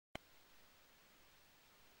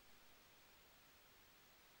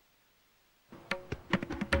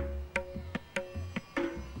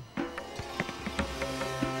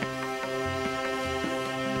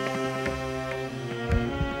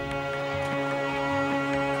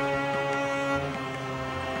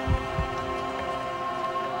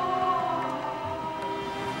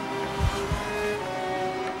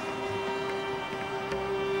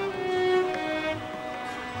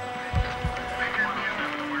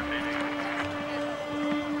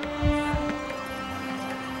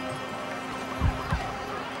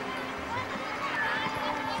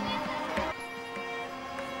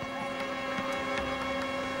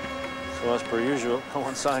Per usual, no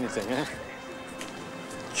one saw anything, eh?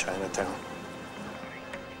 Chinatown.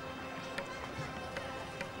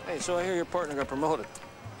 Hey, so I hear your partner got promoted.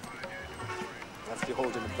 Left you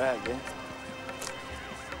holding the bag, eh?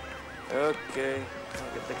 Okay,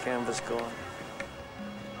 I'll get the canvas going.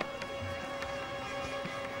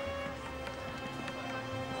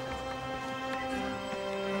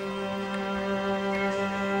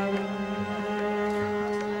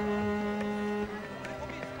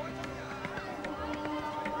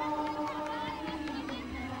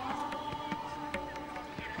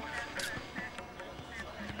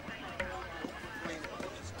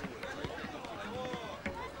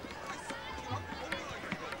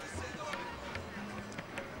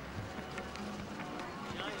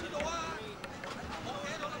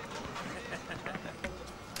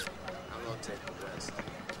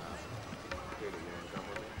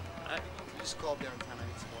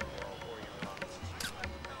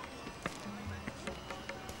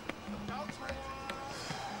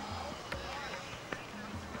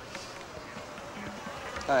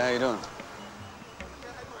 Hi, how you doing?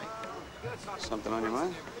 Something on your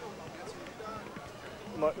mind?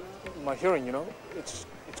 My hearing, you know, it's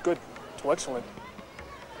good. It's excellent.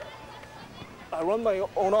 I run my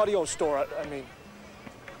own audio store. I mean,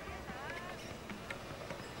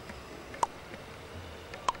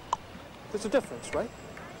 there's a difference, right?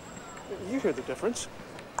 You hear the difference.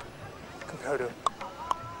 Compared to...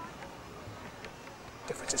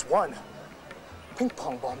 Difference is one. Ping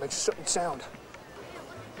pong ball makes a certain sound.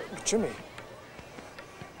 Jimmy,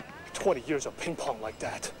 20 years of ping pong like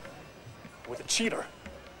that. With a cheater.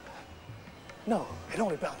 No, it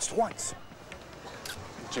only bounced once.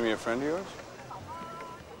 Jimmy a friend of yours?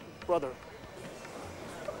 Brother,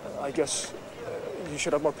 I guess you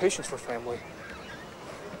should have more patience for family.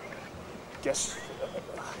 Guess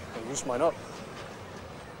I used mine up.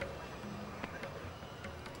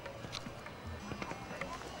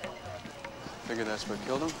 Figure that's what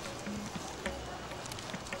killed him?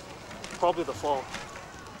 Probably the fall.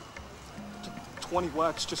 20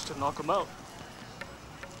 whacks just to knock him out.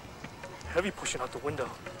 Heavy pushing out the window.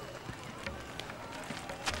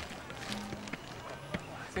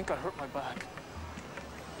 I think I hurt my back.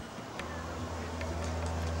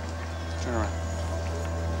 Turn around.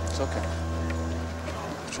 It's okay.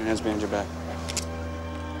 Put your hands behind your back.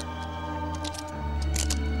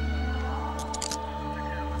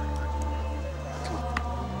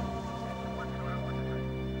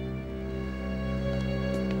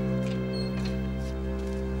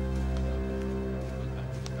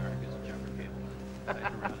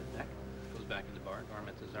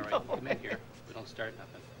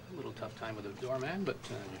 With a doorman, but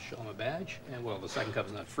just show him a badge. And, well, the second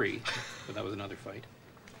cup's not free, but that was another fight.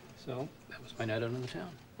 So that was my night out in the town.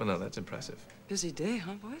 Well, no, that's impressive. Busy day,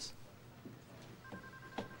 huh, boys?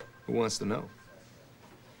 Who wants to know?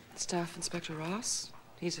 Staff Inspector Ross.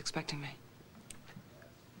 He's expecting me.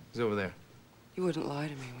 He's over there. You wouldn't lie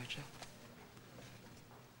to me, would you?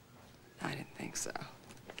 I didn't think so.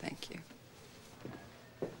 Thank you.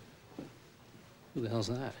 Who the hell's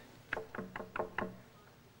that?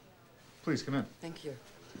 Please, come in. Thank you.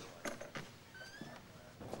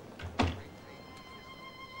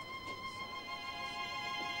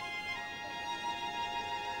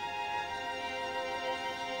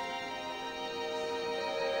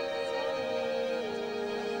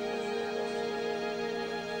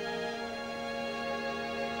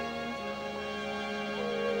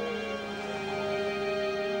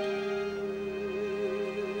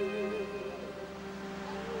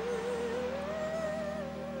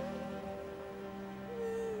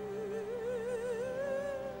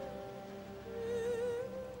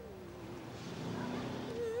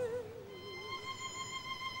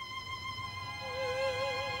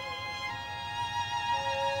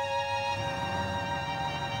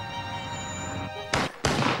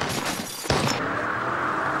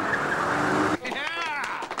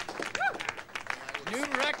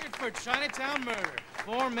 Chinatown murder.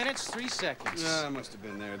 4 minutes, 3 seconds. I must have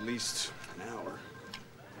been there at least an hour.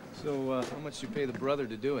 So, how much you pay the brother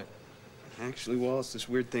to do it? Actually, well, it's this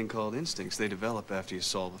weird thing called instincts. They develop after you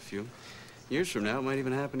solve a few. Years from now, it might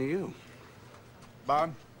even happen to you.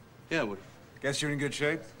 Bob? Yeah, what? Guess you're in good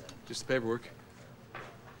shape? Just the paperwork.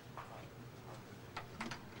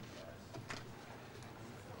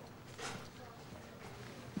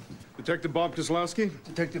 Detective Bob Kozlowski?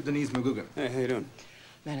 Detective Denise Maguga. Hey, how you doing?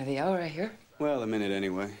 Man of the hour, I hear. Well, a minute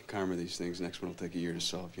anyway. Calmer these things. Next one will take a year to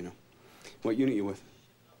solve, you know. What unit you with?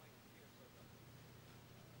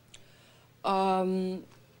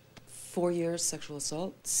 4 years sexual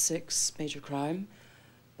assault, 6 major crime.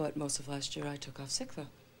 But most of last year I took off sick, though.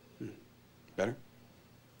 Better?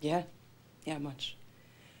 Yeah. Yeah, much.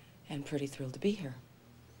 And pretty thrilled to be here.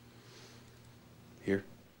 Here?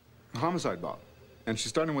 A homicide, Bob. And she's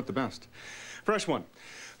starting with the best. Fresh one.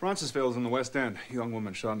 Roncesvalles in the West End. Young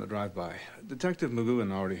woman shot in a drive-by. Detective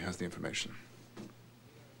McGugan already has the information.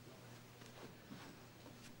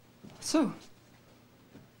 So,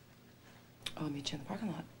 I'll meet you in the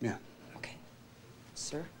parking lot. Yeah. Okay.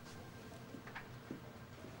 Sir?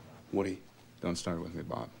 Woody, Don't start with me,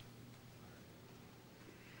 Bob.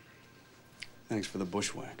 thanks for the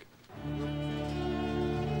bushwhack.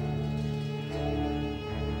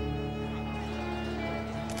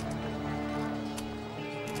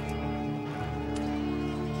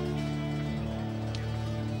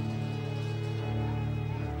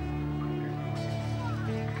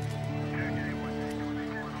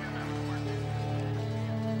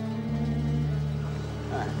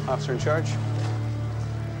 Officer in charge?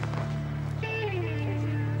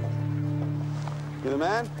 You the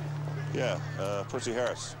man? Yeah, Percy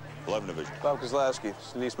Harris, 11 Division. Bob Kozlowski,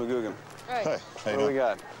 Denise McGugan. Hey. How What you do we doing?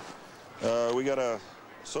 got? We got a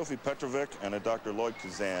Sophie Petrovic and a Dr. Lloyd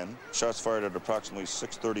Kazan. Shots fired at approximately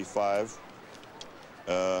 6:35.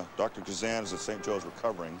 Dr. Kazan is at St. Joe's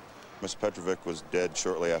recovering. Miss Petrovic was dead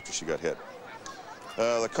shortly after she got hit.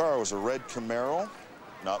 The car was a red Camaro,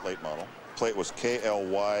 not late model. Plate was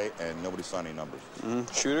KLY, and nobody saw any numbers.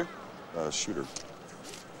 Shooter? Shooter.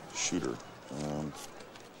 Shooter.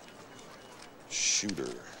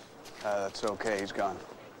 That's okay, he's gone.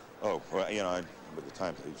 Oh, well, you know, but the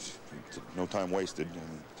time, no time wasted,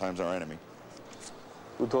 and time's our enemy.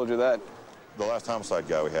 Who told you that? The last homicide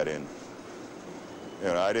guy we had in. You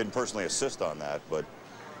know, I didn't personally assist on that, but,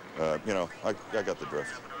 you know, I got the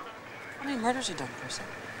drift. How many murders you done, Percy?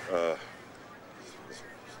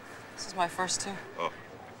 This is my first two. Oh.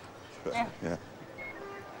 Yeah. Yeah.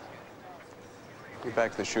 Get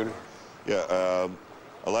back to the shooter. Yeah,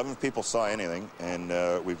 11 people saw anything, and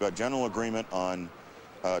we've got general agreement on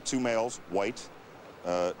 2 males, white,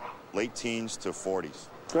 late teens to 40s.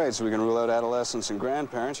 Great, so we can rule out adolescents and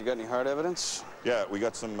grandparents. You got any hard evidence? Yeah, we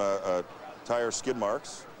got some tire skid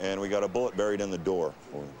marks, and we got a bullet buried in the door.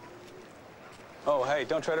 Oh, hey,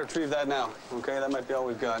 don't try to retrieve that now, okay? That might be all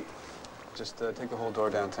we've got. Just take the whole door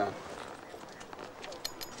downtown.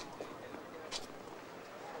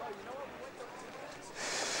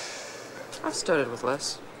 I've started with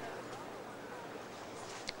less.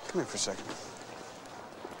 Come here for a second.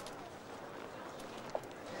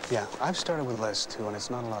 Yeah, I've started with less, too, and it's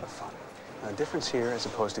not a lot of fun. The difference here, as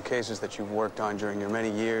opposed to cases that you've worked on during your many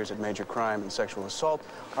years at major crime and sexual assault,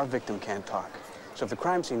 our victim can't talk. So if the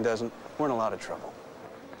crime scene doesn't, we're in a lot of trouble.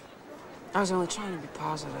 I was only trying to be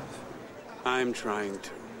positive. I'm trying to.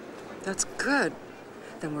 That's good.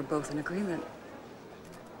 Then we're both in agreement.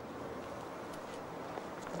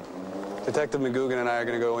 Detective McGugan and I are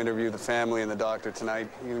going to go interview the family and the doctor tonight.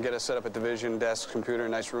 You can get us set up at division, desk, computer,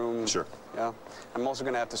 nice room. Sure. Yeah. I'm also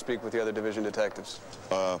going to have to speak with the other division detectives.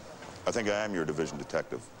 I think I am your division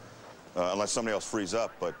detective. Unless somebody else frees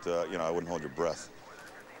up, but, you know, I wouldn't hold your breath.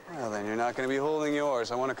 Well, then you're not going to be holding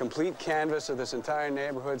yours. I want a complete canvass of this entire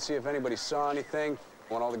neighborhood, see if anybody saw anything.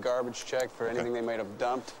 I want all the garbage checked for anything they might have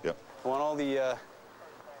dumped. Yep. I want all the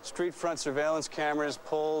street front surveillance cameras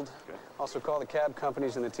pulled. Okay. Also call the cab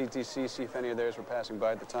companies and the TTC, see if any of theirs were passing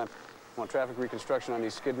by at the time. I want traffic reconstruction on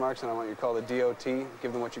these skid marks, and I want you to call the DOT,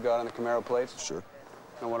 give them what you got on the Camaro plates. Sure.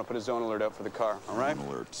 I want to put a zone alert out for the car, all right? Zone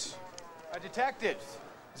alerts. Detectives,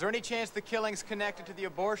 is there any chance the killing's connected to the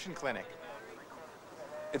abortion clinic?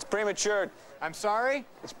 It's premature. I'm sorry?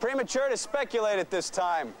 It's premature to speculate at this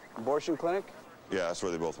time. Abortion clinic? Yeah, that's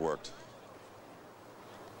where they both worked.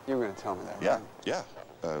 You were going to tell me that, Yeah, right? yeah.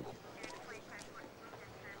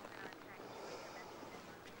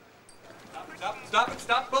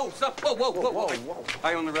 Stop! Whoa.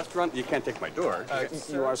 I own the restaurant. You can't take my door.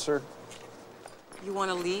 You are, sir? You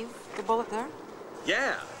want to leave the bullet there?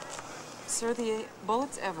 Yeah. Sir, the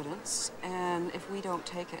bullet's evidence, and if we don't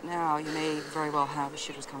take it now, you may very well have the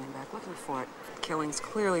shooters coming back looking for it. Killing's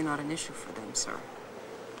clearly not an issue for them, sir.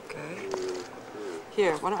 Okay?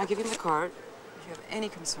 Here, why don't I give you my card? If you have any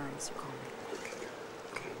concerns, you call me.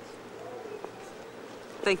 Okay.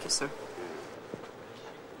 Thank you, sir.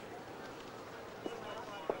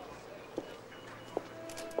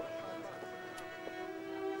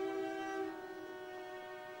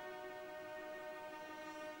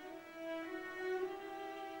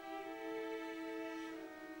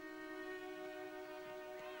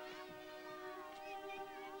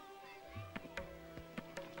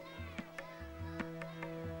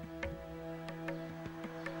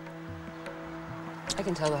 I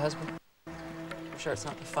can tell the husband. I'm sure it's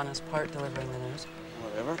not the funnest part, delivering the news.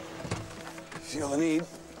 Whatever. feel the need.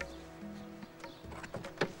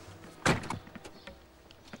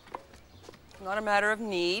 Not a matter of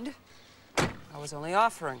need. I was only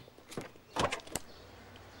offering.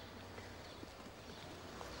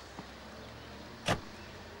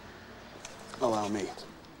 Allow me.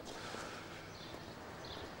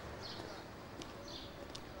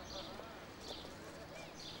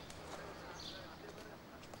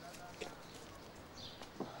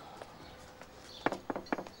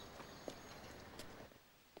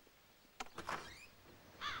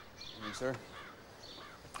 Sir?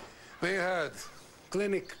 We heard.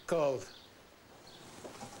 Clinic called.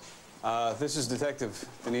 This is Detective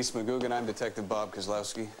Denise McGugan. I'm Detective Bob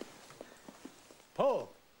Kozlowski.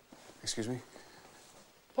 Paul. Excuse me?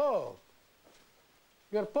 Paul.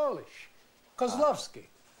 You're Polish. Kozlowski.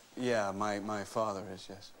 Yeah, my father is,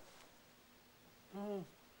 yes. Oh.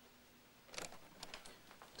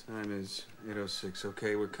 Time is 8:06.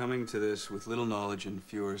 Okay, we're coming to this with little knowledge and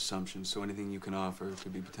fewer assumptions, so anything you can offer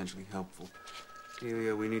could be potentially helpful.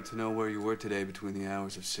 Delia, we need to know where you were today between the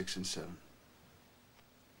hours of 6 and 7.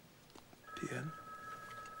 PM?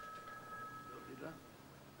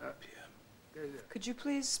 Could you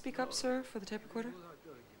please speak up, sir, for the tape recorder?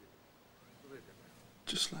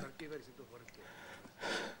 Just like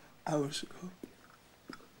hours ago.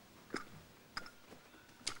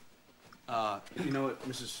 You know what,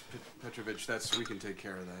 Mrs. Petrovich, we can take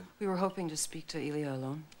care of that. We were hoping to speak to Ilya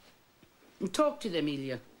alone. Talk to them,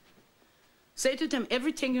 Ilya. Say to them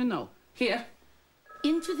everything you know. Here,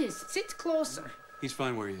 into this. Sit closer. He's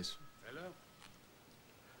fine where he is. Hello?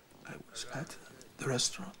 I was at the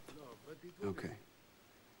restaurant. Okay.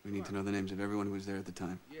 We need to know the names of everyone who was there at the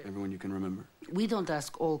time. Everyone you can remember. We don't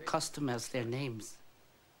ask all customers their names.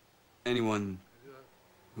 Anyone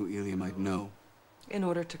who Ilya might know. In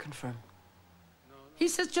order to confirm. He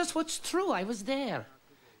says just what's true. I was there.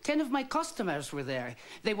 10 of my customers were there.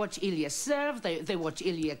 They watch Ilya serve. They watch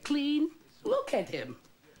Ilya clean. Look at him.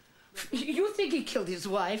 You think he killed his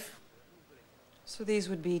wife? So these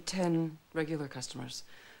would be 10 regular customers,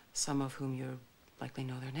 some of whom you likely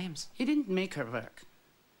know their names. He didn't make her work.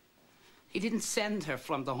 He didn't send her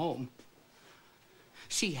from the home.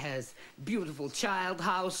 She has beautiful child,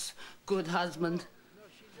 house, good husband.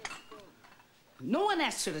 No one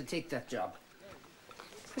asked her to take that job.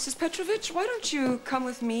 Mrs. Petrovich, why don't you come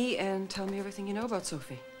with me and tell me everything you know about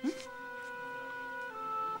Sophie? Hmm?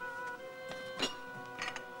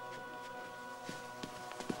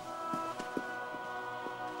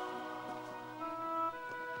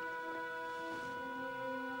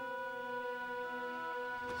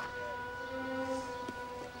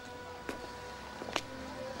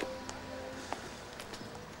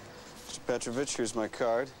 Mr. Petrovich, here's my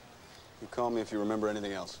card. You call me if you remember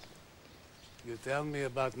anything else. You tell me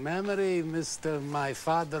about memory, Mr. My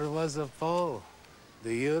father was a Pole.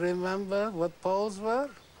 Do you remember what Poles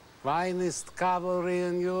were? Finest cavalry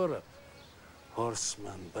in Europe.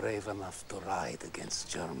 Horsemen brave enough to ride against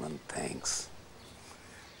German tanks.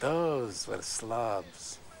 Those were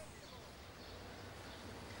Slavs.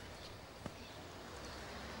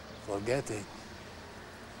 Forgetting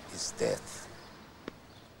is death.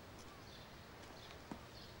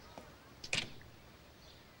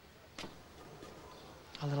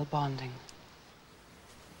 A little bonding.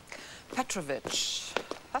 Petrovich.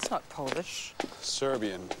 That's not Polish.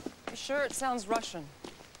 Serbian. You sure it sounds Russian?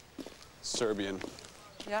 Serbian.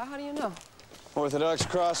 Yeah, how do you know? Orthodox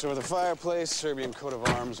cross over the fireplace, Serbian coat of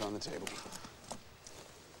arms on the table.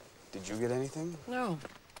 Did you get anything? No,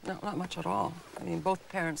 not much at all. I mean, both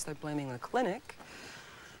parents, they're blaming the clinic.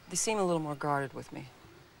 They seem a little more guarded with me,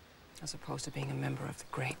 as opposed to being a member of the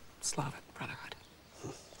great Slavic Brotherhood.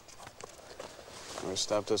 Or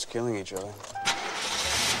stopped us killing each other.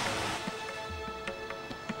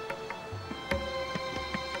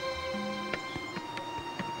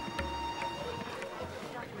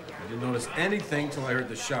 I didn't notice anything till I heard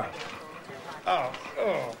the shot. Oh.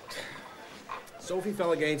 Sophie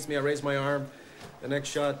fell against me. I raised my arm. The next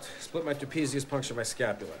shot split my trapezius, punctured my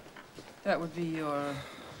scapula. That would be your...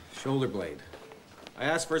 Shoulder blade. I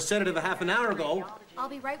asked for a sedative a half an hour ago. I'll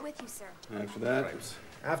be right with you, sir. After that? Right.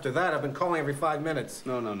 After that, I've been calling every 5 minutes.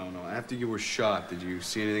 No. After you were shot, did you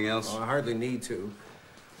see anything else? Oh, I hardly need to.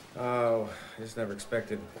 Oh, I just never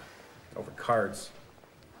expected. Over cards.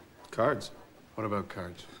 Cards? What about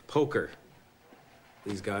cards? Poker.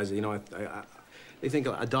 These guys, you know, they think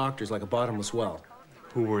a doctor's like a bottomless well.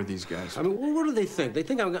 Who were these guys? I mean, what do they think? They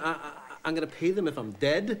think I'm going to pay them if I'm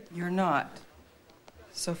dead? You're not.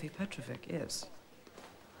 Sophie Petrovic is.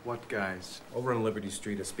 What guys? Over on Liberty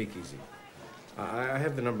Street, a speakeasy. I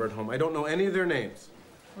have the number at home. I don't know any of their names.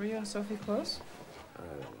 Were you and Sophie close? I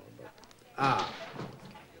don't know. Ah.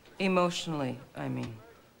 Emotionally, I mean.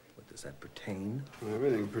 What, does that pertain? Well,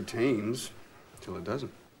 everything pertains till it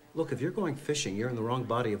doesn't. Look, if you're going fishing, you're in the wrong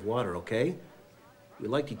body of water, okay? We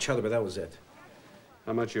liked each other, but that was it.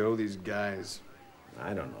 How much you owe these guys?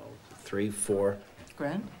 I don't know. 3, 4.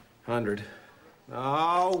 Grand? 100.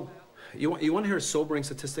 Oh! You want to hear a sobering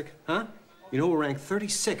statistic, huh? You know we're ranked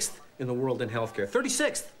 36th in the world in healthcare.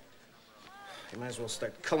 36th! You might as well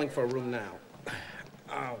start culling for a room now.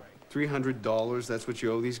 Oh. $300, that's what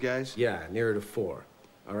you owe these guys? Yeah, nearer to 4.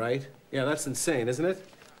 All right? Yeah, that's insane, isn't it?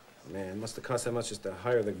 Man, it must have cost that much just to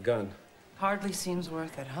hire the gun. Hardly seems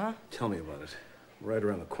worth it, huh? Tell me about it. Right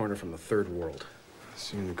around the corner from the third world.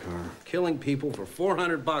 See you in the car. Killing people for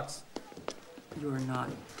 $400. You're not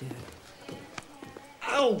dead.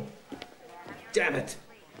 Ow! Damn it!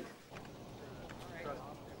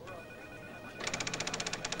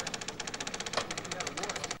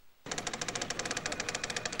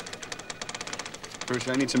 First,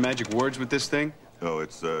 I need some magic words with this thing. Oh,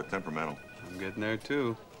 it's temperamental. I'm getting there,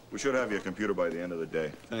 too. We should have you a computer by the end of the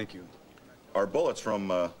day. Thank you. Our bullets from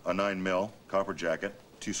a 9mm copper jacket,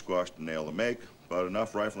 too squashed to nail to make, but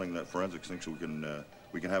enough rifling that forensics thinks we can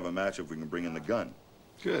have a match if we can bring in the gun.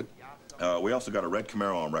 Good. We also got a red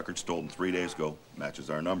Camaro on record stolen 3 days ago. Matches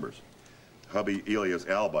our numbers. Hubby Elia's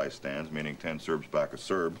alibi stands, meaning 10 Serbs back a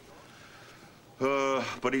Serb.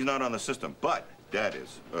 But he's not on the system. But Dad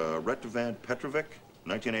is. Retovan Petrovic,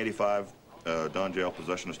 1985, Don jail,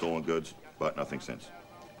 possession of stolen goods, but nothing since.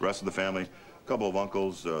 The rest of the family, a couple of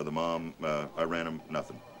uncles, the mom, I ran him,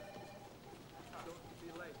 nothing.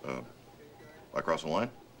 I cross the line?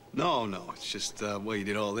 No, it's just, well, you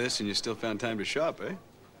did all this and you still found time to shop, eh?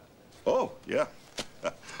 Oh, yeah.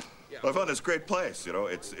 I found this great place, you know.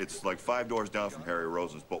 It's like 5 doors down from Harry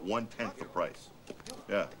Rosen's, but 1/10 the price.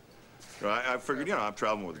 Yeah. You know, I figured, you know, I'm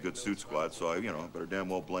traveling with a good suit squad, so I, you know, better damn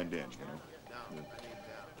well blend in, you know. Yeah.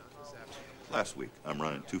 Last week, I'm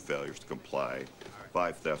running 2 failures to comply,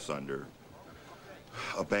 5 thefts under,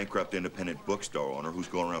 a bankrupt independent bookstore owner who's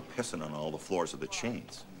going around pissing on all the floors of the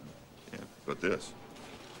chains. Yeah, but this.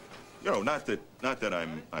 You know, not that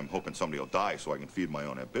I'm hoping somebody will die so I can feed my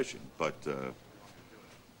own ambition, but, you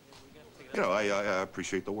know, I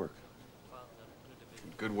appreciate the work.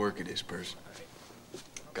 Good work it is, Percy.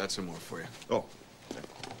 Got some more for you. Oh.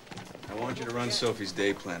 I want you to run Sophie's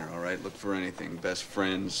day planner, all right? Look for anything. Best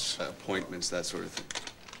friends, appointments, that sort of thing.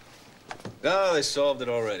 Oh, they solved it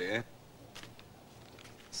already, eh?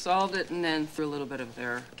 Solved it and then threw a little bit of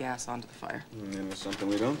their gas onto the fire. And then there's something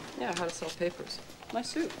we don't? Yeah, how to sell papers. My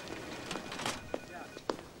suit.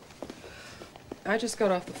 I just got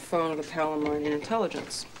off the phone with a pal of mine in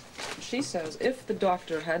intelligence. She says if the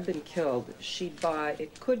doctor had been killed, she'd buy,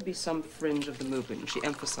 it could be some fringe of the movement. She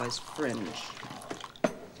emphasized fringe. She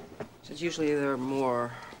says usually they're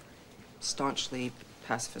more staunchly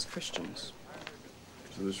pacifist Christians.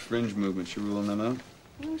 So this fringe movement, you ruling them out?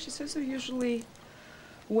 Well, she says they're usually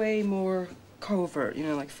way more covert, you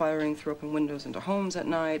know, like firing through open windows into homes at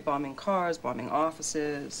night, bombing cars, bombing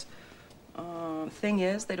offices. Thing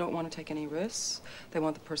is, they don't want to take any risks. They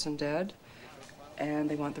want the person dead, and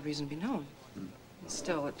they want the reason to be known.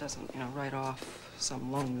 Still, it doesn't, you know, write off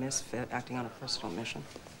some lone misfit acting on a personal mission.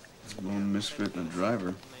 Lone misfit and a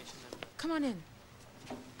driver. Come on in.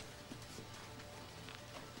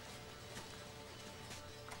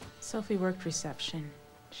 Sophie worked reception.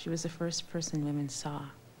 She was the first person women saw.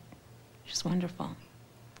 She's wonderful.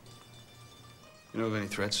 You know of any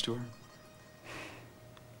threats to her?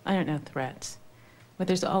 I don't know threats, but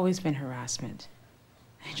there's always been harassment.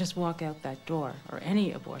 I just walk out that door, or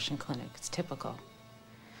any abortion clinic. It's typical.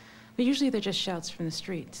 But usually they're just shouts from the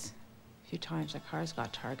streets. A few times our cars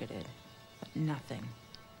got targeted, but nothing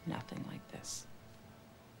like this.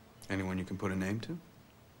 Anyone you can put a name to?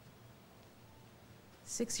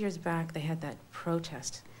 6 years back, they had that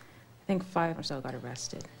protest. I think 5 or so got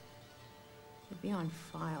arrested. It'd be on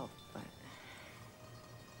file, but...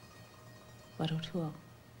 Bud O'Toole.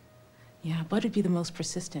 Yeah, Bud would be the most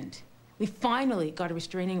persistent. We finally got a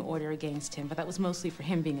restraining order against him, but that was mostly for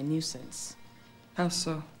him being a nuisance. How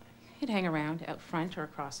so? He'd hang around out front or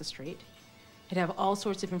across the street. He'd have all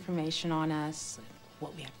sorts of information on us, like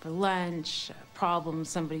what we had for lunch, problems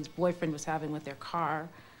somebody's boyfriend was having with their car.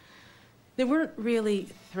 They weren't really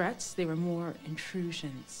threats, they were more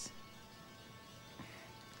intrusions.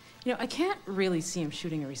 You know, I can't really see him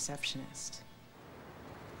shooting a receptionist.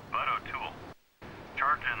 Bud O'Toole,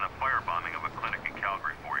 charged in the firebombing of a clinic in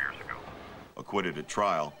Calgary 4 years ago. Acquitted at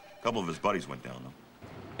trial. A couple of his buddies went down, though.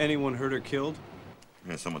 Anyone hurt or killed?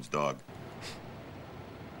 Yeah, someone's dog.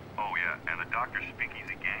 Oh, yeah, and the doctor's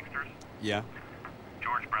speakeasy gangsters? Yeah.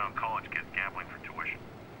 George Brown College kids gambling for tuition.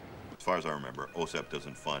 As far as I remember, OSEP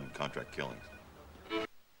doesn't fund contract killings.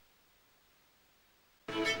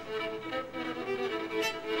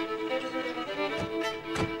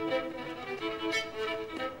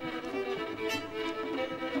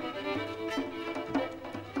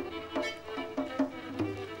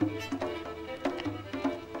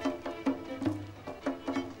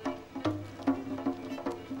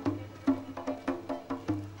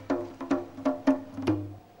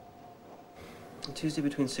 Tuesday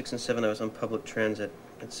between 6 and 7, I was on public transit.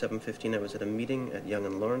 At 7:15, I was at a meeting at Yonge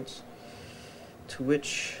and Lawrence, to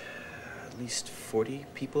which at least 40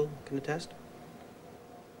 people can attest.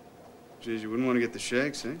 Geez, you wouldn't want to get the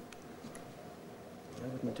shakes, eh? I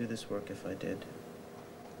wouldn't do this work if I did.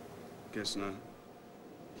 Guess not.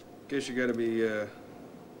 Guess you gotta be,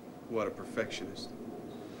 what, a perfectionist?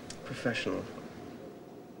 Professional.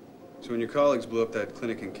 So when your colleagues blew up that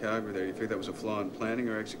clinic in Calgary there, you think that was a flaw in planning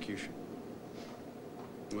or execution?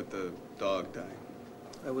 With the dog dying?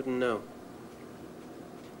 I wouldn't know.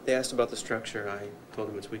 They asked about the structure. I told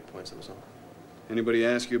them its weak points, that was all. Anybody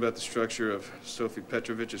ask you about the structure of Sophie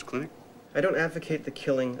Petrovich's clinic? I don't advocate the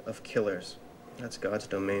killing of killers. That's God's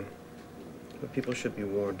domain. But people should be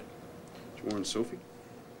warned. Did you warn Sophie?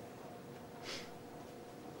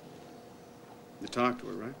 You talked to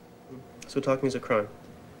her, right? So talking is a crime.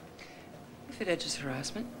 If it edges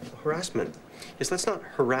harassment. Harassment? Yes, let's not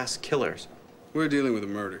harass killers. We're dealing with a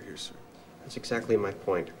murder here, sir. That's exactly my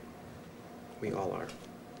point. We all are.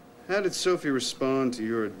 How did Sophie respond to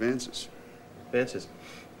your advances? Advances?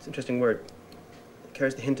 It's an interesting word. It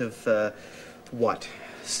carries the hint of, what?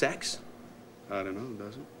 Sex? I don't know,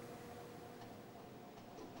 does it?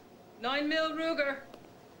 9mm Ruger.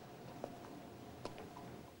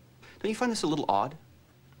 Don't you find this a little odd?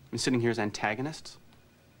 I'm sitting here as antagonists.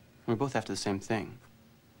 We're both after the same thing.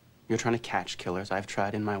 You're trying to catch killers. I've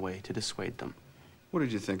tried in my way to dissuade them. What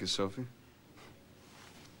did you think of Sophie?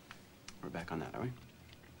 We're back on that, are we?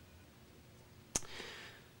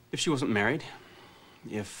 If she wasn't married,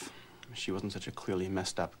 if she wasn't such a clearly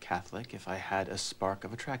messed up Catholic, if I had a spark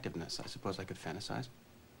of attractiveness, I suppose I could fantasize.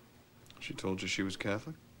 She told you she was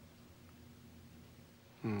Catholic?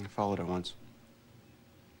 I followed her once.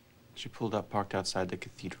 She pulled up, parked outside the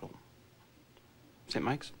cathedral. St.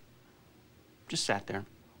 Mike's. Just sat there.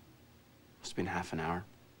 Must have been half an hour,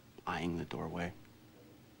 eyeing the doorway.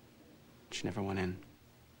 She never went in.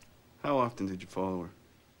 How often did you follow her?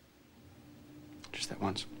 Just that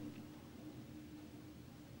once.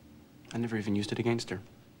 I never even used it against her.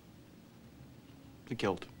 The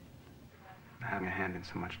guilt. Having a hand in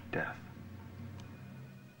so much death.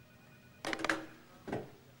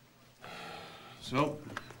 So?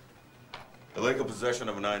 Illegal possession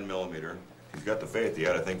of a 9mm. He's got the faith he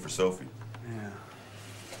had, I think, for Sophie. Yeah.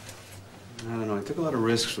 I don't know. I took a lot of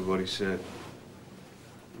risks with what he said.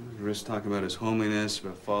 He risked talking about his homeliness,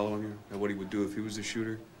 about following her, about what he would do if he was the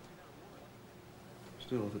shooter.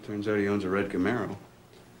 Still, if it turns out he owns a red Camaro.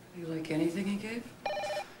 You like anything he gave?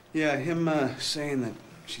 Yeah, him saying that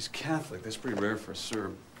she's Catholic, that's pretty rare for a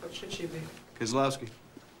Serb. What should she be? Kozlowski.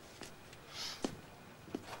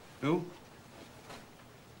 Who?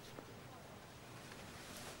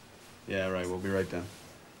 Yeah, right. We'll be right down.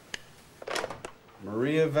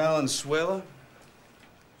 Maria Valenzuela?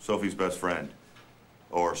 Sophie's best friend.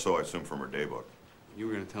 Or so I assume from her daybook. You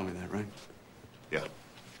were going to tell me that, right? Yeah.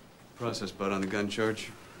 Process, bud, on the gun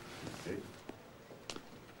charge. Okay.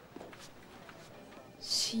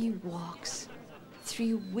 She walks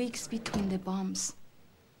 3 weeks between the bombs.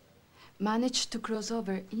 Managed to cross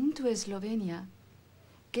over into Slovenia.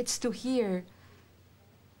 Gets to here.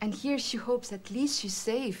 And here she hopes at least she's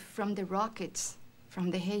safe from the rockets,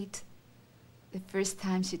 from the hate. The first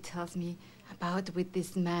time she tells me about with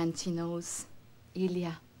this man she knows,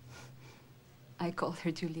 Ilya. I call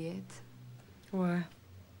her Juliet. Why?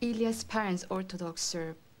 Ilya's parents, Orthodox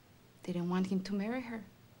Serb, didn't want him to marry her.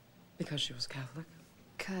 Because she was Catholic?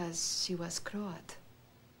 Because she was Croat.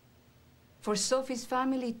 For Sophie's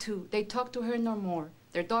family, too. They talk to her no more.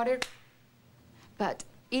 Their daughter. But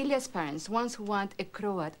Ilya's parents, ones who want a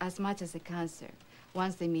Croat as much as a cancer,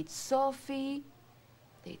 once they meet Sophie,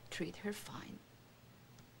 they treat her fine.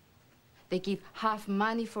 They give half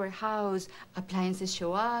money for a house, appliances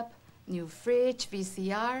show up, new fridge,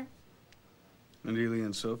 VCR. And Ilya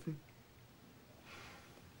and Sophie?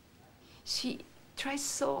 She tries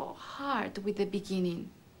so hard with the beginning.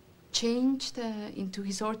 Changed into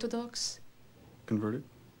his Orthodox. Converted?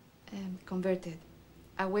 Converted.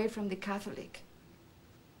 Away from the Catholic.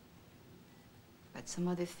 But some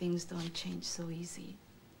other things don't change so easy.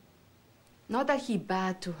 Not that he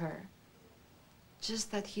bad to her.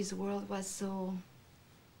 Just that his world was so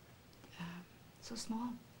small.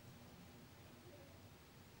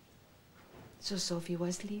 So Sophie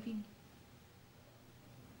was leaving.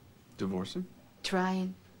 Divorcing?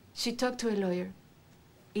 Trying. She talked to a lawyer.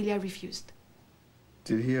 Ilya refused.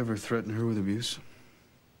 Did he ever threaten her with abuse?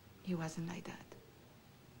 He wasn't like that.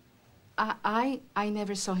 I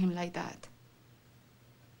never saw him like that.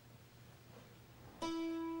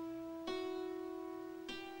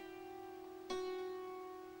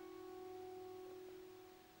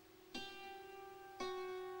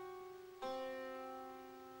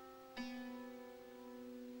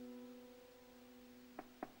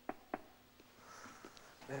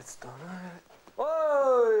 It's done.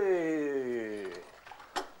 Oi!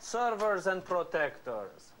 Servers and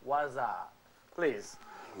protectors, what's up? Please.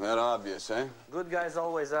 That obvious, eh? Good guys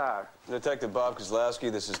always are. Detective Bob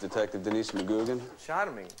Kozlowski, this is Detective Denise McGugan.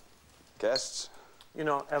 Charming. Guests? You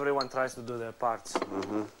know, everyone tries to do their parts.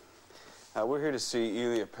 Mm-hmm. We're here to see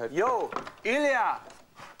Ilya Yo, Ilya!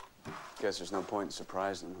 Guess there's no point in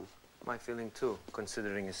surprising him, huh? My feeling too,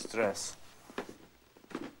 considering his stress.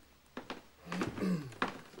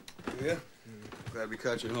 Yeah? Glad we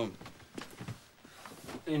caught you home.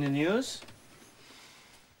 In the news?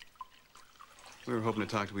 We were hoping to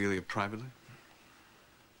talk to Ilya privately.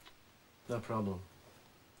 No problem.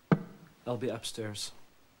 I'll be upstairs.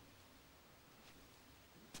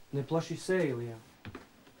 Не плаши се, Ilya.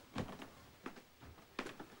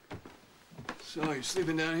 So, you're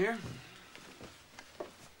sleeping down here?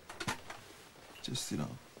 Just, you know,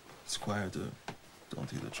 it's quieter. Don't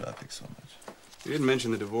hear the traffic so much. You didn't mention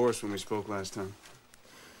the divorce when we spoke last time.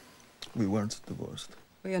 We weren't divorced.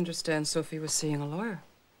 We understand Sophie was seeing a lawyer.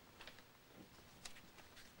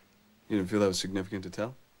 You didn't feel that was significant to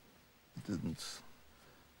tell? It didn't.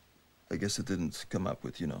 I guess it didn't come up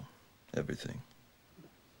with, you know, everything.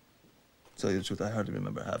 To tell you the truth, I hardly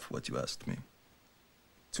remember half what you asked me.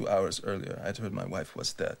 2 hours earlier, I'd heard my wife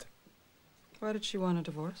was dead. Why did she want a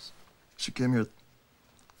divorce? She came here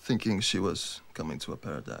thinking she was coming to a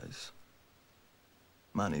paradise.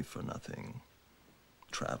 Money for nothing,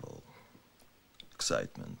 travel,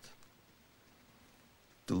 excitement.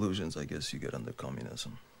 Delusions, I guess, you get under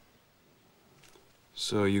communism.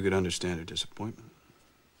 So you could understand her disappointment?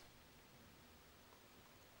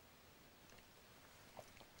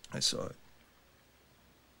 I saw it.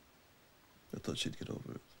 I thought she'd get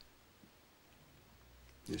over it.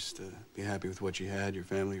 Just be happy with what you had, your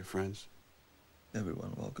family, your friends?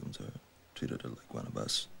 Everyone welcomed her, treated her like one of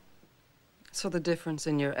us. So the difference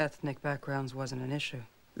in your ethnic backgrounds wasn't an issue?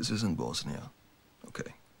 This isn't Bosnia,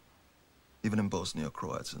 okay? Even in Bosnia,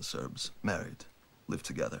 Croats and Serbs married, live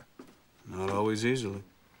together. Not always easily.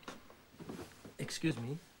 Excuse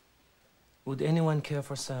me. Would anyone care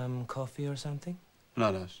for some coffee or something?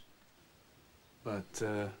 Not us. But,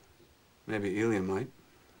 maybe Ilya might.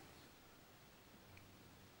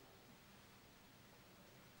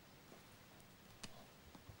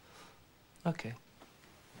 Okay.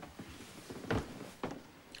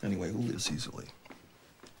 Anyway, who lives easily?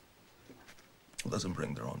 Who doesn't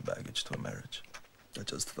bring their own baggage to a marriage? I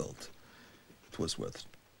just felt it was worth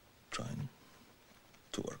trying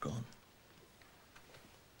to work on.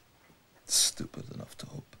 Stupid enough to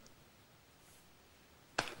hope.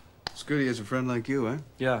 It's good he has a friend like you, eh?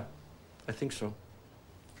 Yeah, I think so.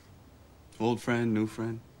 Old friend, new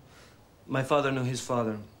friend? My father knew his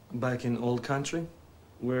father. Back in old country,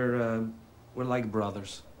 we're like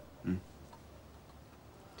brothers. Hmm.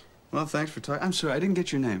 Well, thanks for talking. I'm sorry, I didn't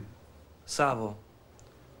get your name. Savo.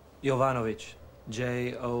 Jovanovic.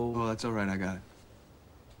 J-O... Oh, that's all right, I got it.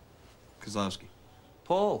 Kozlowski.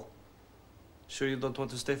 Paul. Sure you don't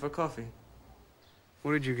want to stay for coffee?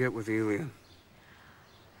 What did you get with Ilya?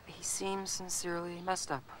 He seems sincerely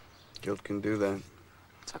messed up. Guilt can do that.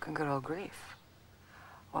 Talking good old grief.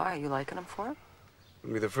 Why, you liking him for it?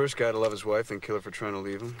 He'd be the first guy to love his wife, then kill her for trying to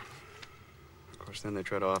leave him. Of course, then they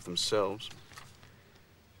try to off themselves.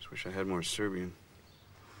 Just wish I had more Serbian.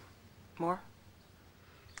 More?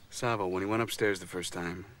 Savo, when he went upstairs the first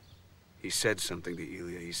time, he said something to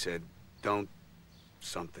Ilya. He said, don't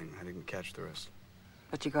something. I didn't catch the rest.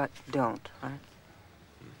 But you got don't, right?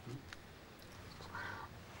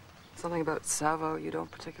 Something about Savo you don't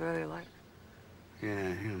particularly like?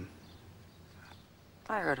 Yeah, him.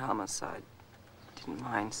 I heard homicide. Didn't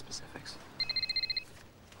mind specifics.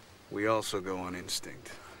 We also go on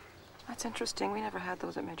instinct. That's interesting. We never had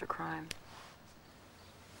those at Major Crime.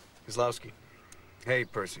 Kozlowski. Hey,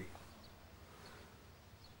 Percy.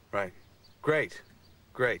 Right. Great.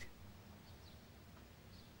 Great.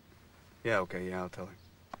 Yeah, okay, yeah, I'll tell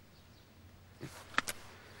her.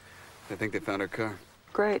 I think they found her car.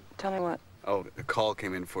 Great. Tell me what. Oh, a call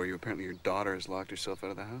came in for you. Apparently your daughter has locked herself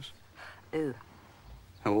out of the house. Ew.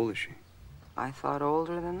 How old is she? I thought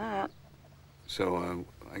older than that. So,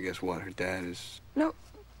 I guess what, her dad is... No,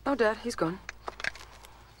 Dad, he's gone.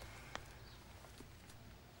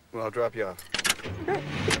 Well, I'll drop you off. Great,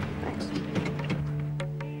 thanks.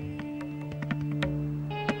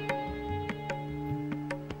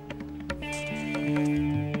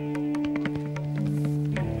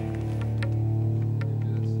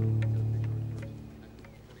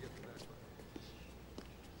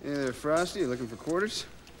 Hey there, Frosty. You looking for quarters?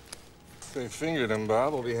 If they fingered him,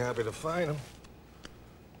 Bob, we'll be happy to find him.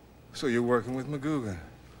 So you're working with Magooga.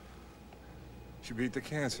 She beat the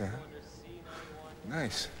cancer, huh?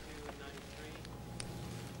 Nice.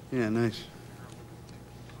 Yeah, nice.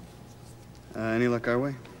 Any luck our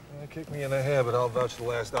way? Kick me in the head, but I'll vouch the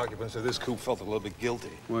last occupants of this coop felt a little bit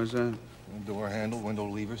guilty. Why's that? Door handle, window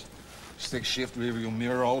levers, stick shift, rearview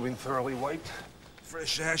mirror, all been thoroughly wiped.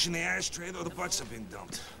 Fresh ash in the ashtray, though the butts have been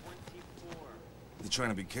dumped. They're trying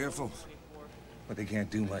to be careful, but they can't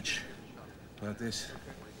do much about this.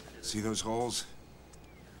 See those holes?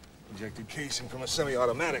 Injected casing from a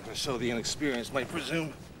semi-automatic, or so the inexperienced might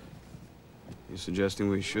presume. You suggesting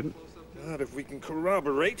we shouldn't? Not if we can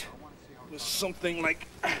corroborate with something like...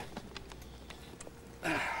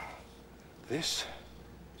 this.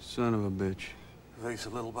 Son of a bitch. Face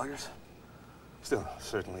of little buggers? Still,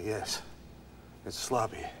 certainly yes. It's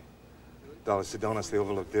sloppy. Dollars to donuts, they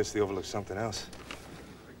overlook this, they overlook something else.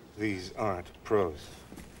 These aren't pros.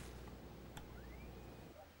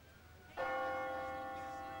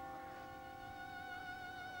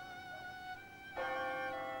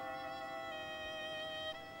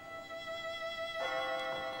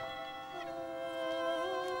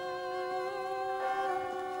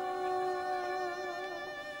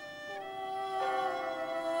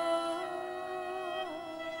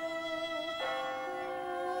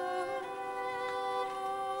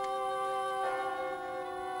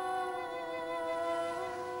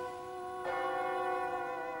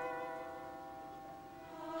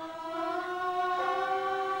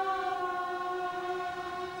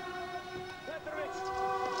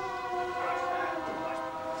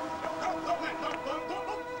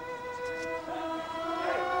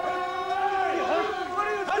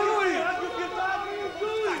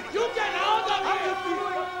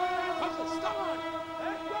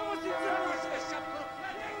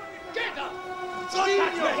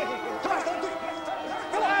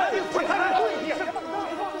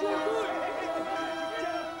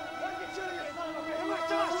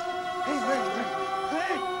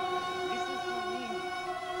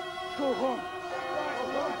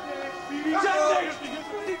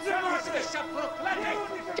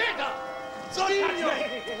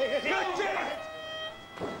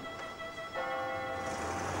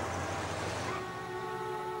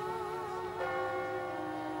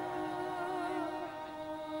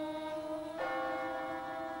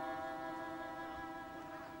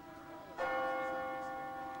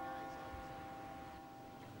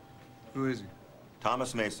 Who is he?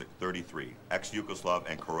 Thomas Masick, 33, ex-Yugoslav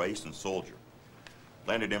and Croatian soldier.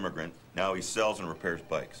 Landed immigrant, now he sells and repairs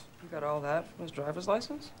bikes. You got all that from his driver's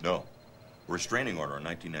license? No. Restraining order in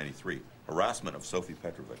 1993. Harassment of Sophie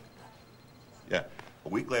Petrovic. Yeah. A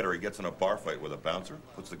week later, he gets in a bar fight with a bouncer,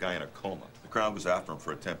 puts the guy in a coma. The Crown goes after him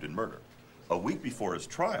for attempted murder. A week before his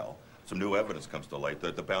trial, some new evidence comes to light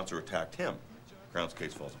that the bouncer attacked him. Crown's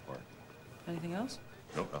case falls apart. Anything else?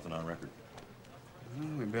 Nope, nothing on record. Well,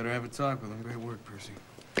 we better have a talk with him. Great work, Percy.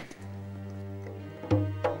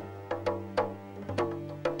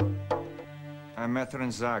 I met her in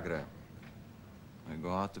Zagreb. We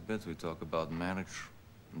go out a bit, we talk about marriage,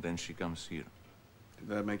 and then she comes here. Did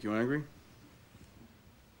that make you angry?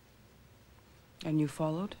 And you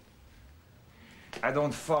followed? I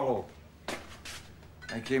don't follow.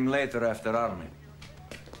 I came later after army.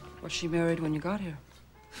 Was she married when you got here?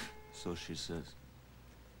 So she says.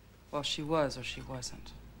 Well, she was or she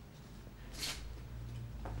wasn't.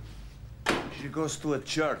 She goes to a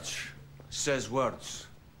church, says words.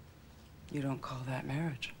 You don't call that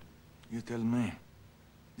marriage. You tell me.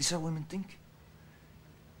 This is how women think.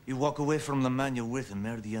 You walk away from the man you're with and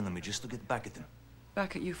marry the enemy just to get back at him.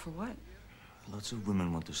 Back at you for what? Lots of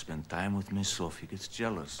women want to spend time with me. Sophie gets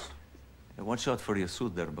jealous. Hey, watch out for your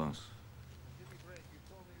suit there, Bones.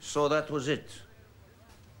 So that was it.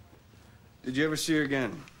 Did you ever see her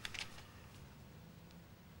again?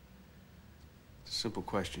 It's a simple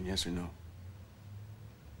question, yes or no?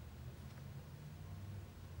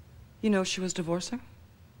 You know she was divorcing?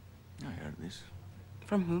 I heard this.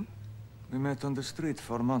 From whom? We met on the street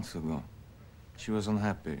 4 months ago. She was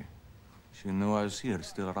unhappy. She knew I was here,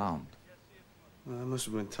 still around. Well, that must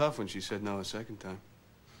have been tough when she said no a second time.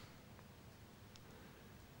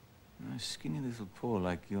 A skinny little Pole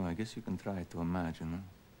like you, I guess you can try to imagine,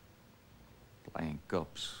 huh? Playing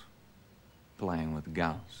cops, playing with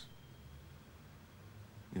guns.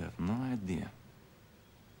 You have no idea.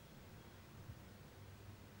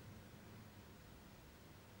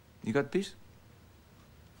 You got peace?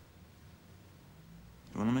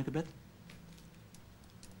 You wanna make a bet?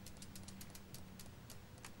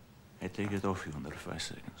 I take it off you under 5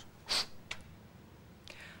 seconds.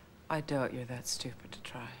 I doubt you're that stupid to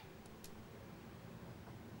try.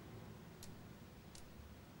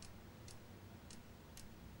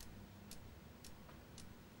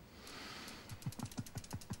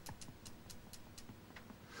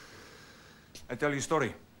 I tell you a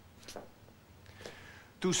story.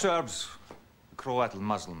 2 Serbs, a Croat and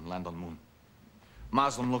Muslim, land on moon.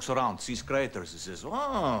 Muslim looks around, sees craters, he says,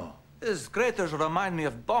 "Oh, these craters remind me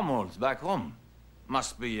of bomb holes back home.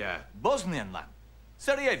 Must be Bosnian land.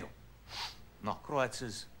 Sarajevo." No, Croat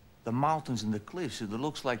says, "The mountains and the cliffs, it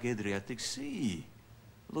looks like Adriatic Sea.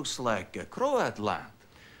 Looks like Croat land."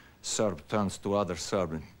 Serb turns to other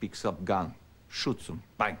Serb and picks up gun, shoots him,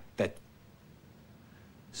 bang, dead.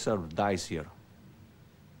 Serb dies here.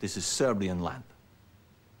 This is Serbian land.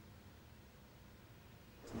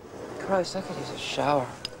 Christ, I could use a shower.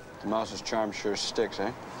 The mouse's charm sure sticks,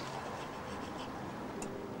 eh?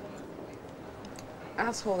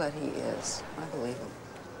 Asshole that he is. I believe him.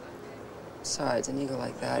 Besides, an eagle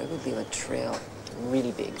like that, it would leave a trail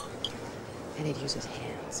really big. And he'd use his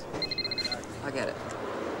hands. I get it.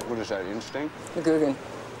 What is that, instinct? McGugan.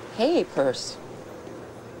 Hey, Purse.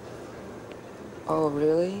 Oh,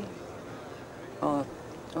 really?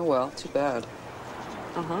 Oh well, too bad.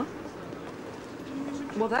 Uh-huh.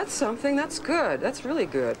 Well, that's something. That's good. That's really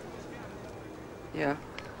good. Yeah.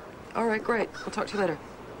 All right, great. We'll talk to you later.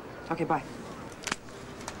 Okay, bye.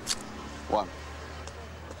 What?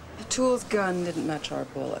 The tool's gun didn't match our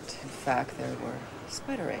bullet. In fact, there were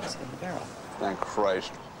spider eggs in the barrel. Thank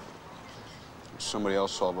Christ. Somebody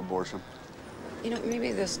else solve abortion. You know,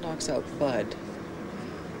 maybe this knocks out Bud,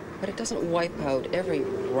 but it doesn't wipe out every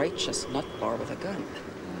righteous nutbar with a gun.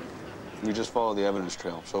 We just follow the evidence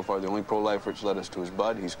trail. So far, the only pro-lifer it's led us to is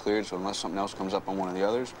Bud. He's cleared, so unless something else comes up on one of the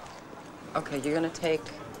others. Okay, you're gonna take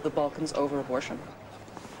the Balkans over abortion.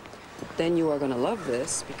 Then you are gonna love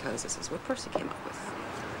this, because this is what Percy came up with.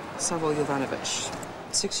 Savo Jovanovic,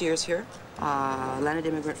 6 years here, landed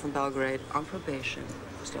immigrant from Belgrade, on probation,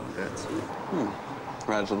 stolen goods.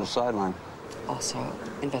 Rad's little sideline. Also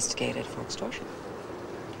investigated for extortion.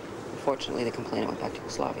 Unfortunately, the complainant went back to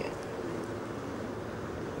Yugoslavia.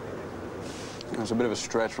 It's a bit of a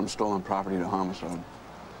stretch from stolen property to homicide.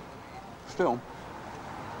 Still,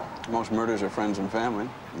 most murders are friends and family.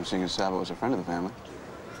 And seeing as Savo is a friend of the family.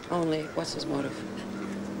 Only, what's his motive?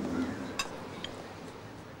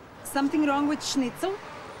 Something wrong with schnitzel?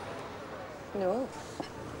 No.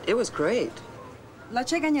 It was great.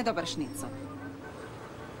 Dlaczego nie dobar schnitzel?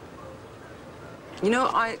 You know,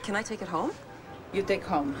 can I take it home? You take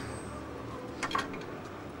home.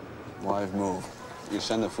 Live move. You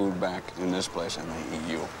send the food back in this place and they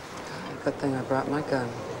eat you. Good thing I brought my gun.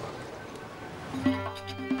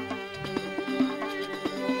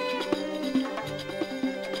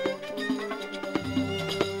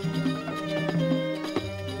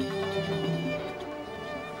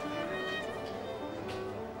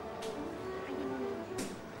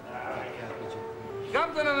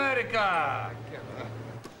 Captain America!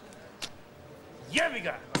 Yeah, we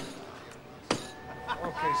got it.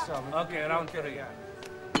 Okay, Sergeant. Okay, round 3.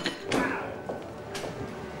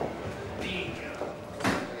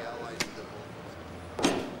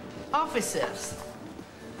 Officers,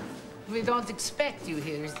 we don't expect you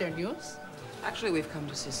here. Is there news? Actually, we've come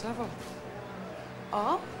to see Savo.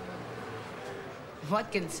 Oh?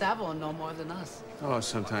 What can Savo know more than us? Oh,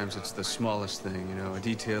 sometimes it's the smallest thing, you know, a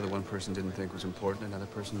detail that one person didn't think was important, another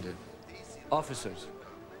person did. Officers,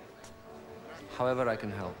 however I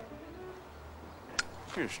can help.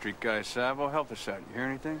 You're a street guy, Savo. Help us out. You hear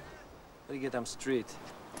anything? What do you get? I'm street.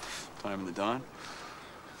 Time in the dawn?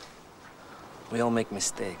 We all make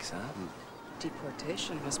mistakes, huh?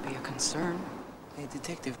 Deportation must be a concern. Hey,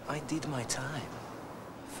 detective, I did my time.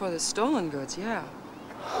 For the stolen goods, yeah.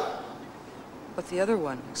 But the other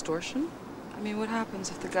one, extortion? I mean, what happens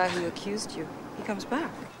if the guy who accused you, he comes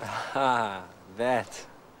back? Ah, that,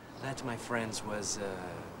 my friends, was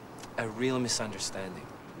a real misunderstanding.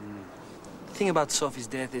 The thing about Sophie's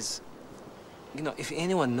death is, you know, if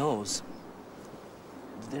anyone knows,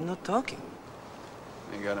 they're not talking.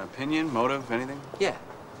 You got an opinion, motive, anything? Yeah.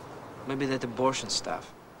 Maybe that abortion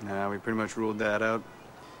stuff. Nah, we pretty much ruled that out.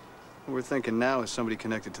 What we're thinking now is somebody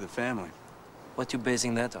connected to the family. What you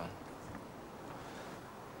basing that on?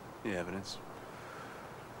 The evidence.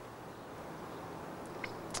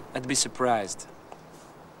 I'd be surprised.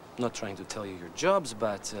 Not trying to tell you your jobs,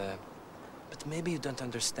 but maybe you don't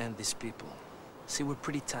understand these people. See, we're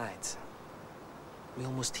pretty tight. We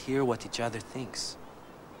almost hear what each other thinks.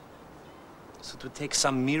 So it would take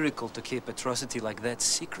some miracle to keep atrocity like that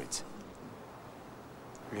secret.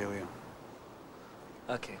 Really?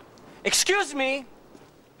 Okay. Excuse me!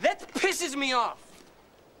 That pisses me off!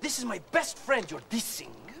 This is my best friend you're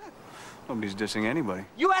dissing. Nobody's dissing anybody.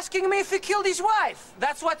 You asking me if he killed his wife?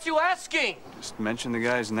 That's what you asking! Just mention the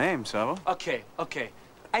guy's name, Savo. Okay, okay.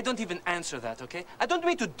 I don't even answer that, okay? I don't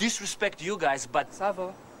mean to disrespect you guys, but...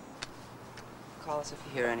 Savo, call us if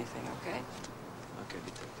you hear anything, okay? Okay,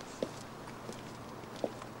 detective.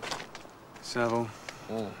 Savo,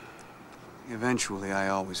 eventually I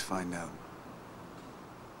always find out.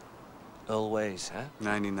 Always, huh?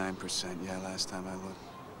 99%, yeah, last time I looked.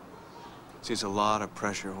 See, it's a lot of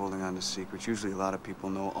pressure holding on to secrets. Usually a lot of people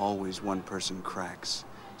know always one person cracks.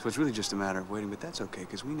 So it's really just a matter of waiting, but that's okay,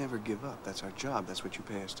 because we never give up. That's our job. That's what you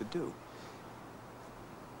pay us to do.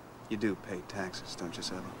 You do pay taxes, don't you,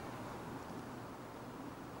 Savo?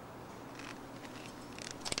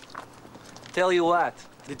 Tell you what,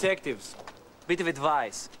 detectives, bit of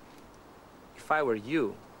advice. If I were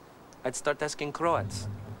you, I'd start asking Croats.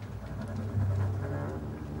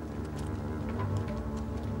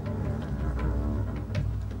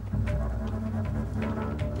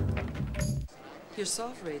 Your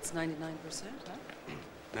solve rate's 99%, huh?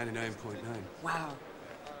 99.9. Wow.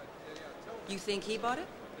 You think he bought it?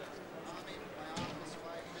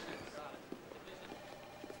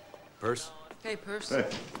 Purse? Hey, Purse. Hey.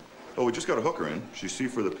 Oh, we just got a hooker in. She's C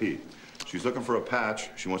for the P. She's looking for a patch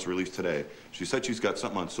she wants released today. She said she's got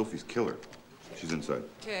something on Sophie's killer. She's inside.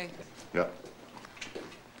 Okay. Yeah.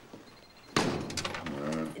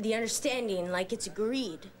 The understanding, like it's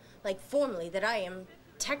agreed, like formally, that I am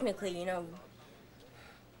technically, you know,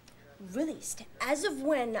 released as of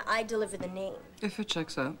when I deliver the name. If it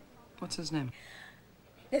checks out, what's his name?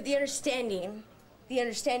 The understanding,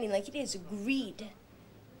 like it is agreed,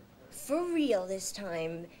 for real this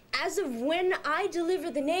time, as of when I deliver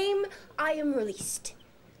the name, I am released.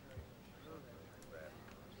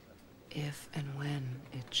 If and when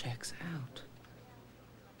it checks out.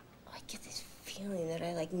 I get this feeling that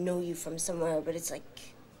I, like, know you from somewhere, but it's like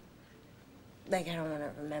I don't want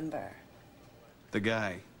to remember. The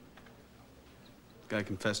guy. Guy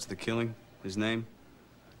confessed to the killing. His name?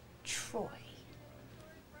 Troy.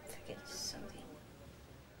 Forget something.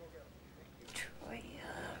 Troy,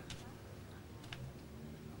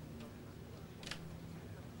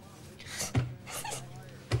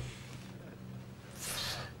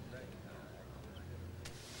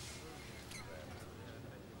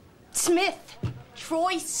 Smith!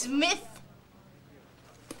 Troy Smith!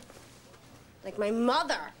 Like my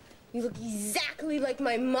mother. You look exactly like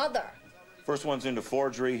my mother. First one's into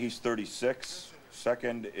forgery. He's 36.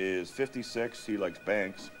 Second is 56. He likes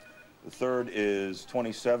banks. The third is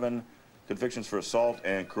 27. Convictions for assault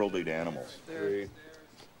and cruelty to animals. 3.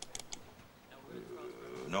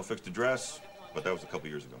 No fixed address, but that was a couple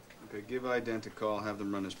years ago. Okay, give ident a call. Have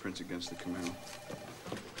them run his prints against the Camaro.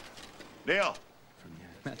 Neil.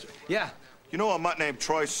 Yeah. You know a mutt named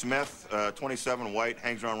Troy Smith, 27, white,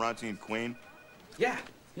 hangs around Ronti and Queen? Yeah,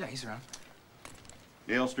 he's around.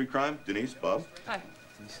 Neil, street crime. Denise, Bob. Hi.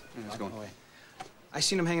 How's it going? I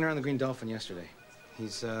seen him hanging around the Green Dolphin yesterday.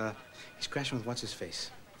 He's crashing with what's his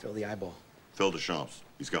face? Phil the eyeball. Phil Deschamps.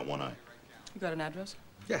 He's got one eye. You got an address?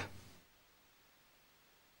 Yeah.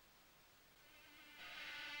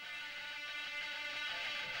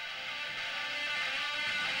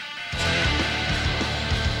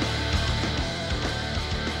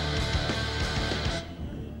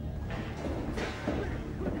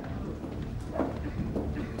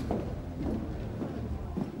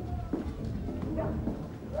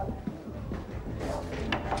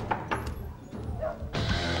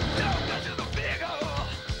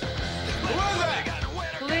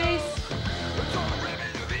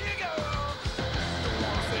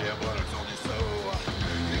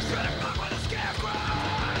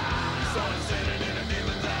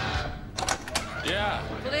 Yeah.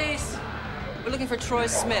 Police! We're looking for Troy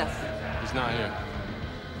Smith. He's not here.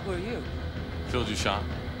 Who are you? Phil Duchamp.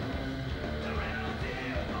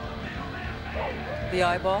 The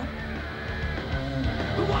eyeball?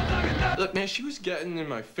 Look, man, she was getting in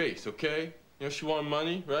my face, okay? You know, she wanted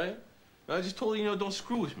money, right? And I just told her, you know, don't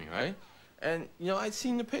screw with me, right? And, you know, I'd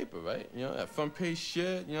seen the paper, right? You know, that front page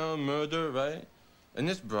shit, you know, murder, right? And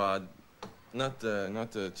this broad, not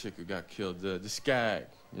the chick who got killed, the skag,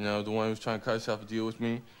 you know, the one who was trying to cut herself a deal with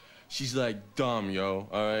me. she's like dumb, yo,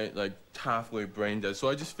 all right? Like halfway brain dead. So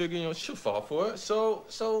I just figured, you know, she'll fall for it. So,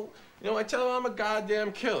 you know, I tell her I'm a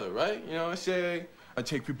goddamn killer, right? You know, I say, I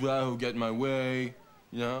take people out who get in my way,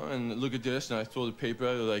 you know, and look at this, and I throw the paper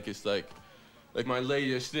at her like it's like my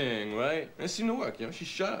latest thing, right? And it seemed to work, you know? She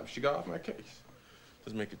shut up. She got off my case.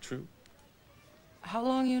 Doesn't make it true. How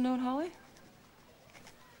long you known Holly?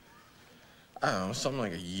 I don't know, something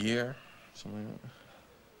like a year, something like that.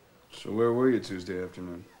 So where were you Tuesday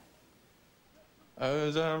afternoon? I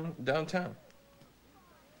was downtown.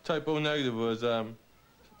 Typo negative was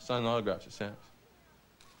signing autographs at Sam's.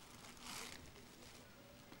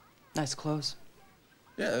 Nice clothes.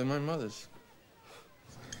 Yeah, they're my mother's.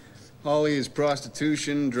 Holly is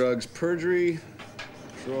prostitution, drugs, perjury.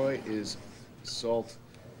 Troy is assault,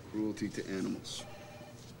 cruelty to animals.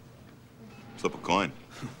 Flip a coin.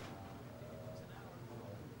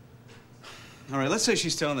 All right, let's say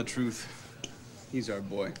she's telling the truth. He's our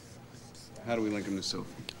boy. How do we link him to Sophie?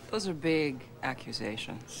 Those are big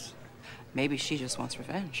accusations. Maybe she just wants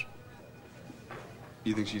revenge.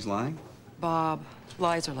 You think she's lying? Bob,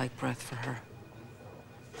 lies are like breath for her.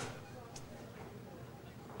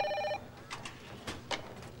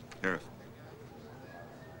 Harris.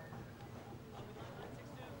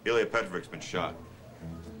 Ilya Petrovic's been shot.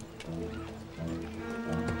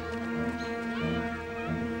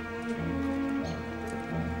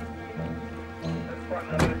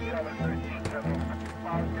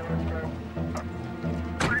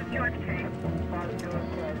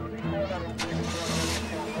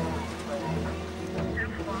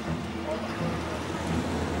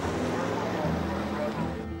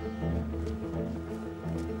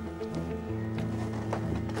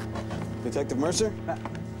 Detective Mercer?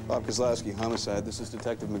 Bob Kozlowski, homicide. This is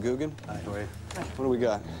Detective McGugan. Hi, how are you? What do we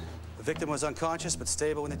got? The victim was unconscious but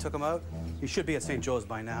stable when they took him out. He should be at St. Joe's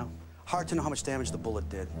by now. Hard to know how much damage the bullet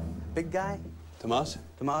did. Big guy? Tomas?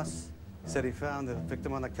 Tomas said he found the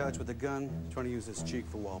victim on the couch with a gun, trying to use his cheek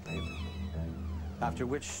for wallpaper. After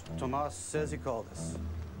which, Tomas says he called us.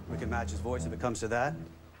 We can match his voice if it comes to that.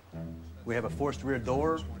 We have a forced rear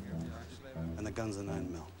door, and the gun's a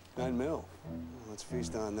 9mm. 9mm? Let's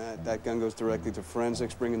feast on that. That gun goes directly to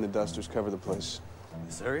forensics. Bring in the dusters, cover the place.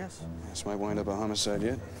 You serious? This might wind up a homicide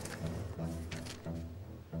yet.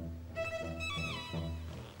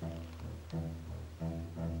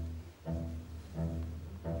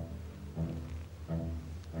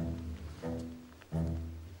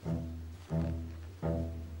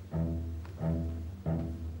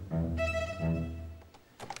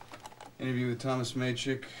 Interview with Thomas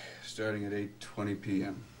Maychik, starting at 8:20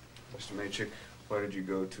 p.m. Mr. Maychik, why did you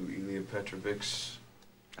go to Ilya Petrovic's?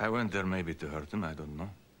 I went there maybe to hurt him, I don't know.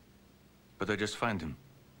 But I just find him.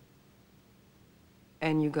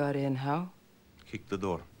 And you got in how? Kicked the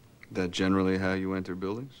door. That generally how you enter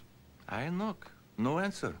buildings? I knock. No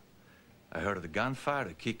answer. I heard the gunfire,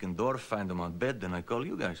 a kick in door, find him on bed, then I call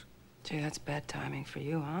you guys. Gee, that's bad timing for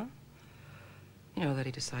you, huh? You know that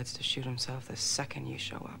he decides to shoot himself the second you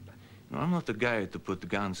show up. No, I'm not the guy to put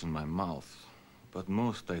guns in my mouth. But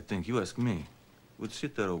most, I think, you ask me, would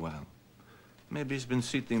sit there a while. Maybe he's been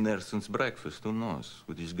sitting there since breakfast, who knows,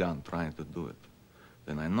 with his gun trying to do it.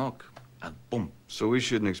 Then I knock, and boom. So we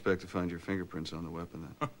shouldn't expect to find your fingerprints on the weapon,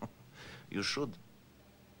 then? You should.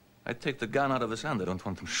 I take the gun out of his hand. I don't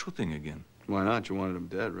want him shooting again. Why not? You wanted him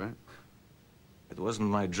dead, right? It wasn't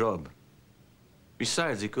my job.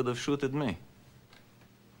 Besides, he could have shooted me.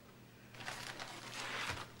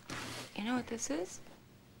 You know what this is?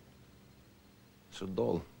 It's a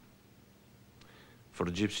doll. For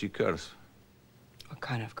a gypsy curse. What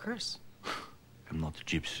kind of curse? I'm not a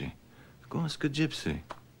gypsy. Go ask a gypsy.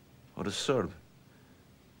 Or a Serb.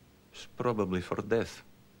 It's probably for death.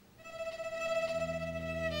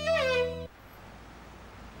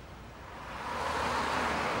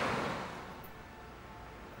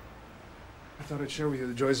 I thought I'd share with you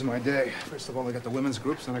the joys of my day. First of all, I got the women's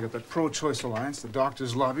groups, then I got the Pro-Choice Alliance, the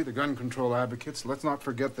Doctors' Lobby, the Gun Control Advocates. Let's not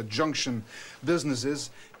forget the Junction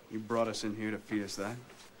businesses. You brought us in here to feed us that?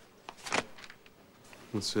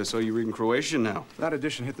 So you reading Croatian now? That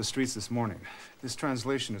edition hit the streets this morning. This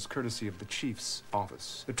translation is courtesy of the Chief's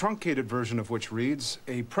office. The truncated version of which reads,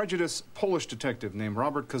 a prejudiced Polish detective named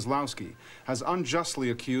Robert Kozlowski has unjustly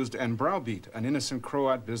accused and browbeat an innocent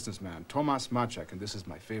Croat businessman, Tomas Maček, and this is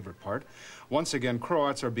my favorite part. Once again,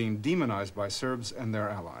 Croats are being demonized by Serbs and their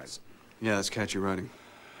allies. Yeah, that's catchy writing.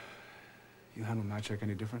 You handle Maček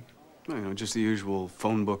any different? No, you know, just the usual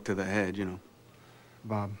phone book to the head, you know.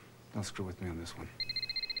 Bob, don't screw with me on this one.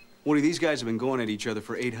 Woody, these guys have been going at each other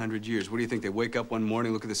for 800 years. What do you think? They wake up one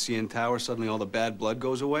morning, look at the CN Tower, suddenly all the bad blood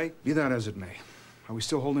goes away? Be that as it may, are we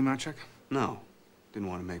still holding Maček? No. Didn't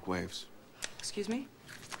want to make waves. Excuse me?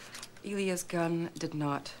 Ilya's gun did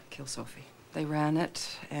not kill Sophie. They ran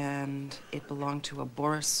it, and it belonged to a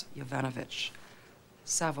Boris Yovanovich,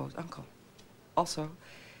 Savo's uncle. Also,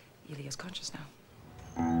 Ilya's conscious now.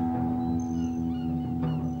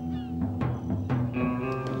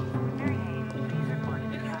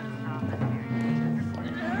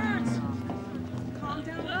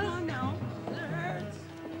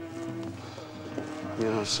 You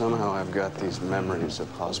know, somehow I've got these memories of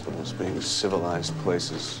hospitals being civilized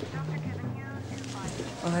places.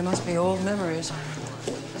 Well, they must be old memories.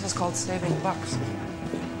 This is called saving bucks.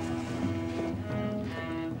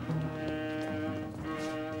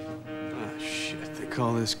 Ah, shit. They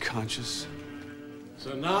call this conscious?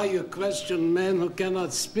 So now you question men who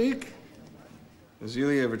cannot speak? Has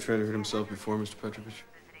Ilya ever tried to hurt himself before, Mr. Petrovich?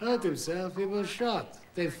 Hurt himself, he was shot.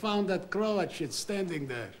 They found that Croat shit standing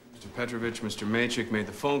there. Mr. Petrovich, Mr. Machik made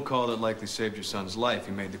the phone call that likely saved your son's life.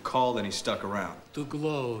 He made the call, then he stuck around. To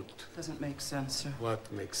gloat. Doesn't make sense, sir.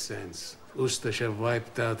 What makes sense? Ustashev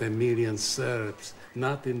wiped out 1 million Serbs,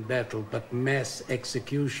 not in battle, but mass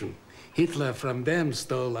execution. Hitler from them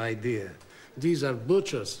stole idea. These are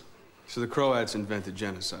butchers. So the Croats invented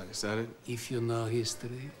genocide, is that it? If you know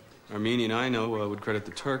history. Armenian, I know, would credit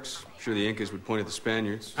the Turks. Sure, the Incas would point at the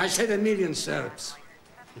Spaniards. I said 1 million Serbs.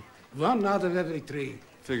 1 out of every 3.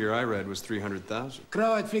 Figure I read was 300,000.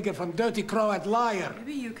 Croat figure from dirty Croat liar.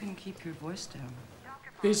 Maybe you can keep your voice down.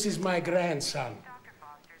 This is my grandson.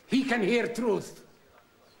 He can hear truth.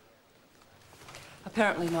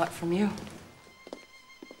 Apparently not from you.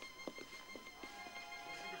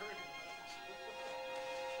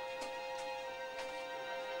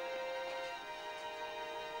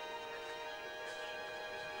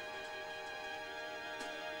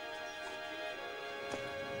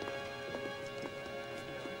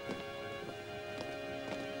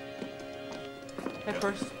 Hey,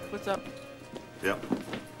 first, what's up? Yep.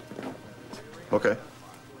 Okay.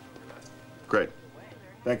 Great.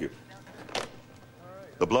 Thank you.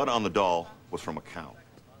 The blood on the doll was from a cow.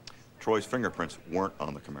 Troy's fingerprints weren't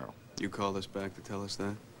on the Camaro. You called us back to tell us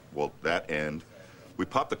that? Well, that and we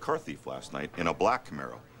popped a car thief last night in a black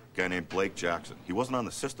Camaro. A guy named Blake Jackson. He wasn't on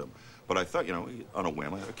the system, but I thought, you know, on a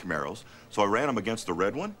whim, I had Camaros. So I ran him against the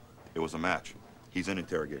red one. It was a match. He's in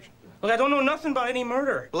interrogation. Look, I don't know nothing about any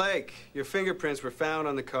murder. Blake, your fingerprints were found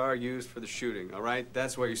on the car used for the shooting, all right?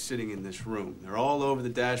 That's why you're sitting in this room. They're all over the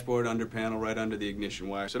dashboard, under panel, right under the ignition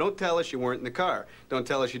wire. So don't tell us you weren't in the car. Don't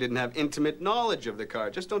tell us you didn't have intimate knowledge of the car.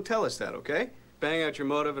 Just don't tell us that, okay? Bang out your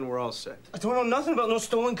motive and we're all set. I don't know nothing about no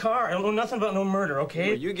stolen car. I don't know nothing about no murder, okay?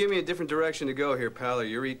 Well, you give me a different direction to go here, pal, or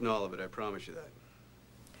you're eating all of it. I promise you that.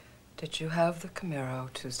 Did you have the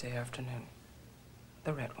Camaro Tuesday afternoon?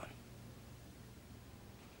 The red one?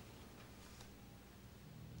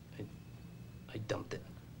 I dumped it.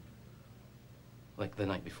 Like the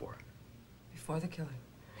night before. Before the killing?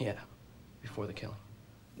 Yeah, before the killing.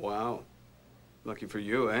 Wow. Lucky for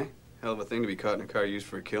you, eh? Hell of a thing to be caught in a car used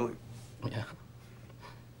for a killing. Yeah.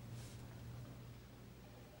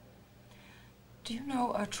 Do you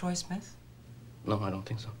know Troy Smith? No, I don't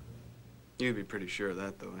think so. You'd be pretty sure of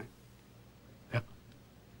that, though, eh? Yeah.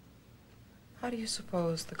 How do you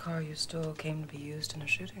suppose the car you stole came to be used in a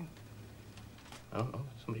shooting? I don't know.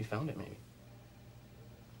 Somebody found it, maybe.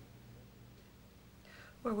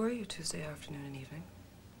 Where were you Tuesday afternoon and evening?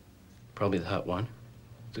 Probably the Hut One.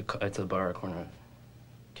 It's a bar corner of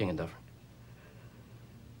King and Dufferin.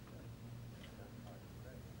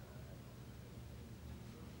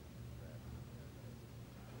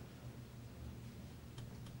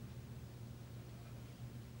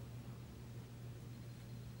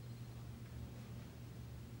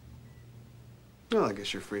 Well, I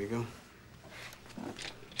guess you're free to go.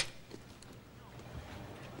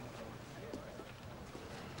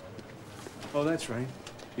 Oh, that's right.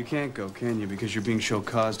 You can't go, can you? Because you're being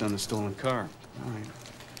show-caused on the stolen car. All right.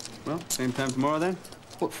 Well, same time tomorrow, then?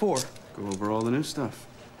 What for? Go over all the new stuff.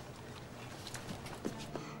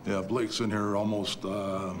 Yeah, Blake's in here almost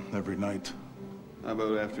every night. How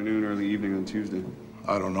about afternoon, early evening on Tuesday?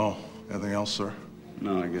 I don't know. Anything else, sir?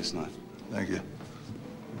 No, I guess not. Thank you.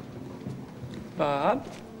 Bob?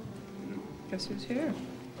 Guess who's here?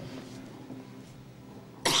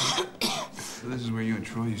 So this is where you and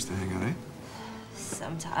Troy used to hang out, eh?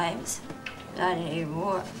 Sometimes. Not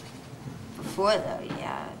anymore. Before, though,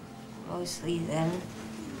 yeah. Mostly then.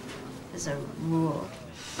 As a rule.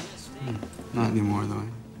 Not anymore, though,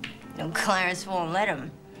 eh? No, Clarence won't let him.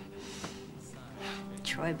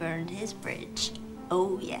 Troy burned his bridge.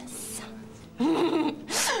 Oh, yes.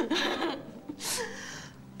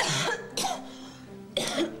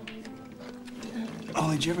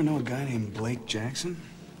 Ollie, did you ever know a guy named Blake Jackson?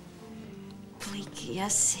 Blake,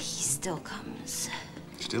 yes, he still comes.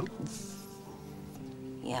 Still?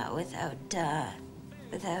 Yeah, without,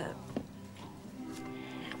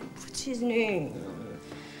 what's his name?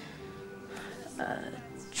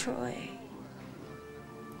 Troy.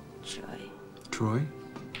 Troy?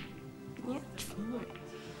 Yeah, Troy.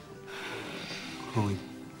 Holy,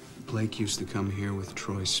 Blake used to come here with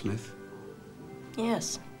Troy Smith?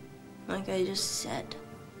 Yes, like I just said.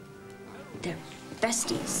 They're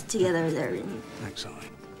besties together. They're in, Excellent.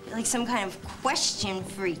 like some kind of question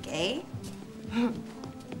freak, eh?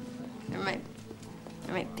 They're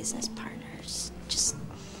my business partners. Just.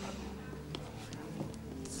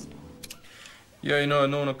 Yeah, you know, I've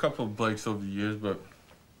known a couple of Blakes over the years, but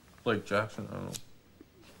Blake Jackson, I don't know.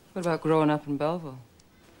 What about growing up in Belleville?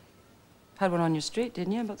 Had one on your street,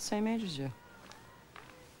 didn't you? About the same age as you.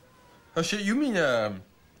 Oh, shit, you mean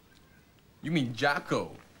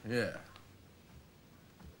Jacko. Yeah.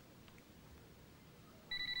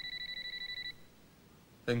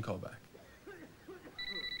 Then call back.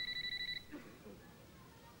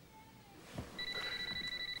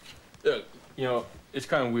 Yeah, you know, it's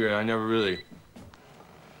kind of weird. I never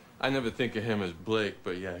think of him as Blake,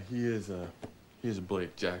 but yeah, he is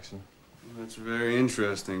Blake Jackson. Well, that's very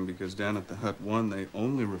interesting because down at the Hut 1, they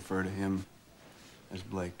only refer to him as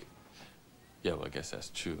Blake. Yeah, well, I guess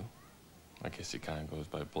that's true. I guess he kind of goes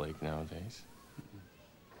by Blake nowadays.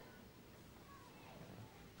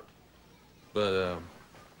 But,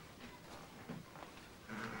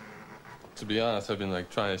 to be honest, I've been, like,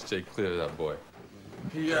 trying to stay clear of that boy.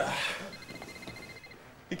 He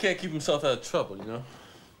can't keep himself out of trouble, you know?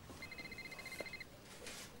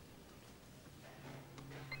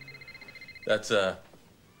 That's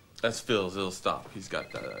Phil's. It'll stop. He's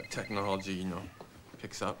got that technology, you know,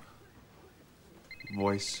 picks up.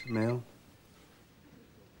 Voicemail?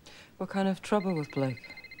 What kind of trouble with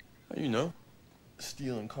Blake? You know,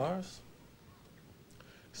 stealing cars.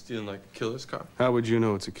 Stealing, like, a killer's car. How would you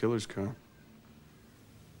know it's a killer's car?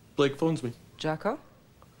 Blake phones me. Jacko?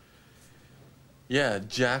 Yeah,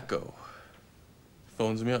 Jacko.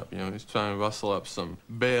 Phones me up, you know, he's trying to rustle up some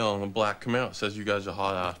bail on a black Camaro. Says you guys are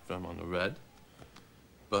hot after him on the red.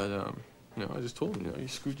 But, you know, I just told him, you know, you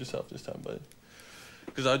screwed yourself this time, buddy.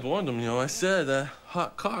 Because I'd warned him, you know, I said,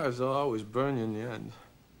 hot cars, they'll always burn you in the end.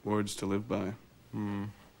 Words to live by.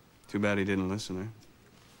 Too bad he didn't listen, eh?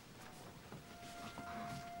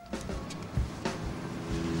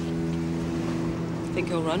 Think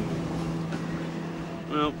he'll run?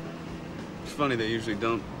 Well, it's funny, they usually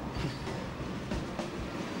don't.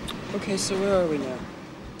 Okay, so where are we now?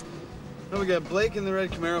 Well, we got Blake in the red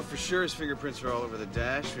Camaro for sure. His fingerprints are all over the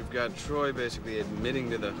dash. We've got Troy basically admitting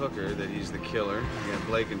to the hooker that he's the killer. We got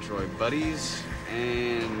Blake and Troy buddies,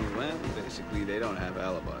 and, well, basically they don't have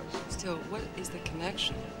alibis. Still, what is the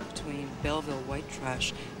connection between Belleville white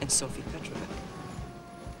trash and Sophie Petrovic?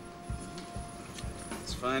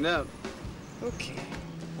 Let's find out. Okay.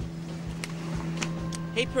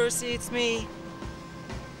 Hey, Percy, it's me.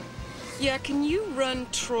 Yeah, can you run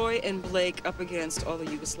Troy and Blake up against all the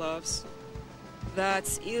Yugoslavs?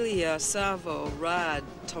 That's Ilya, Savo, Rad,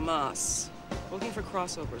 Tomas. Looking for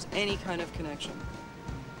crossovers, any kind of connection.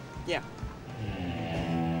 Yeah.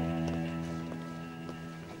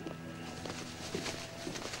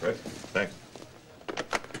 Right, thanks.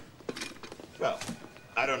 Well,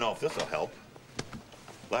 I don't know if this will help.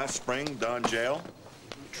 Last spring, down jail,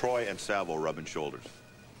 Troy and Savo rubbing shoulders.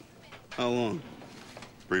 How long?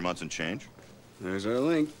 3 months and change. There's our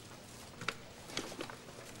link.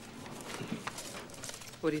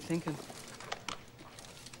 What are you thinking?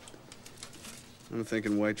 I'm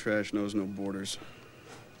thinking white trash knows no borders.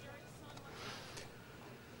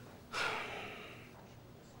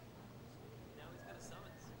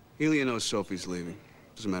 Ilya knows Sophie's leaving.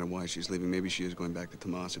 Doesn't matter why she's leaving. Maybe she is going back to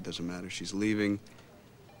Tomas. It doesn't matter. She's leaving.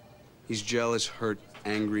 He's jealous, hurt,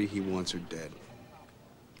 angry. He wants her dead.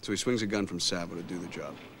 So he swings a gun from Savo to do the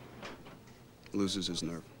job. Loses his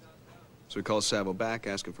nerve. So he calls Savo back,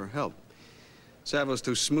 asking for help. Savo's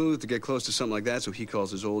too smooth to get close to something like that, so he calls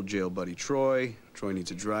his old jail buddy Troy. Troy needs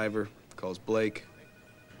a driver. Calls Blake.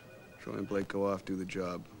 Troy and Blake go off, do the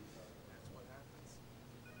job.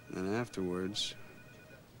 And afterwards,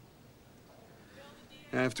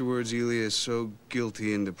 Ilya is so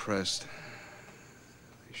guilty and depressed,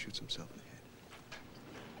 he shoots himself in the head.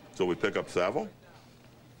 So we pick up Savo?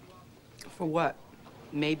 For what?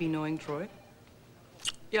 Maybe knowing Troy?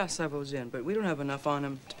 Yeah, Savo's in, but we don't have enough on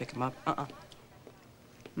him to pick him up.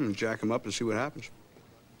 Jack him up and see what happens.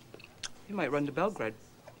 He might run to Belgrade.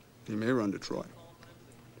 He may run to Troy.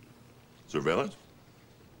 Surveillance?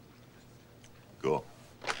 Cool.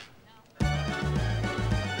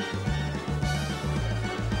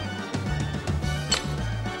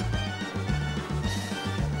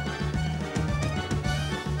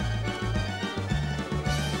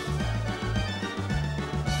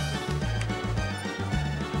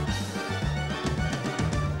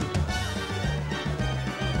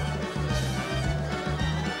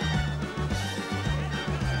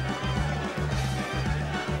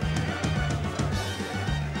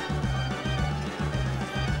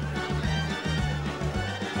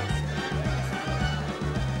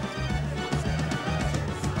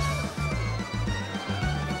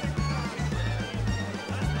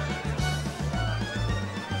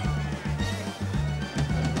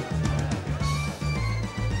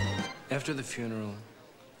 After the funeral,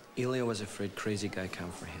 Ilya was afraid crazy guy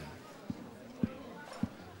come for him.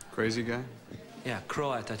 Crazy guy? Yeah,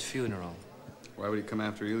 Croat at funeral. Why would he come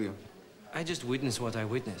after Ilya? I just witnessed what I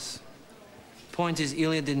witnessed. Point is,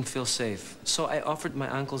 Ilya didn't feel safe, so I offered my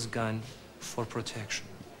uncle's gun for protection.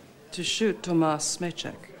 To shoot Tomas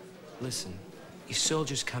Smechek. Listen, if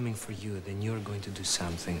soldiers coming for you, then you're going to do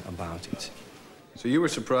something about it. So you were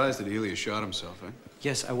surprised that Ilya shot himself, eh?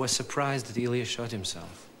 Yes, I was surprised that Ilya shot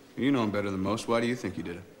himself. You know him better than most. Why do you think he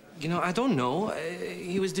did it? You know, I don't know.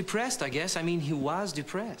 He was depressed, I guess. I mean, he was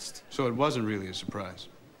depressed. So it wasn't really a surprise.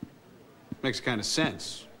 Makes kind of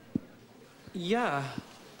sense. Yeah.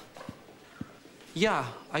 Yeah,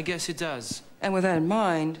 I guess it does. And with that in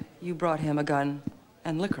mind, you brought him a gun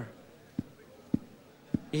and liquor.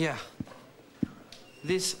 Yeah.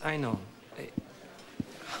 This I know.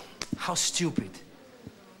 How stupid.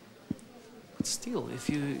 But still, if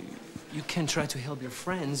you can try to help your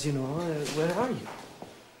friends, you know, where are you?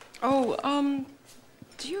 Oh,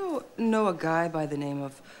 do you know a guy by the name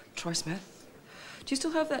of Troy Smith? Do you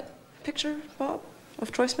still have that picture, Bob,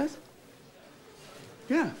 of Troy Smith?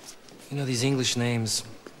 Yeah. You know, these English names,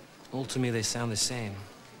 all to me, they sound the same.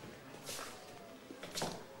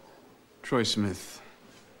 Troy Smith.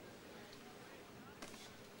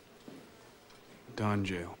 Don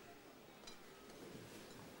jail.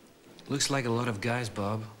 Looks like a lot of guys,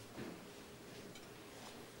 Bob.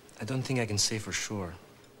 I don't think I can say for sure.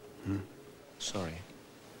 Sorry.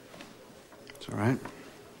 It's all right.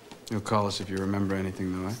 You'll call us if you remember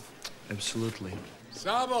anything, though, eh? Absolutely.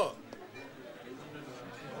 Sabo!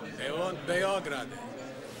 They want Beograd.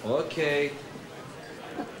 Okay.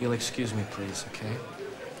 You'll excuse me, please, okay?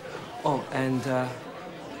 Oh, and,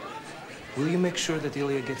 will you make sure that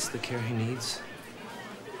Ilya gets the care he needs?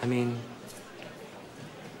 I mean,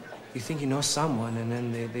 you think you know someone, and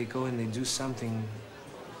then they go and they do something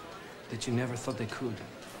that you never thought they could.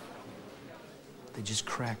 They just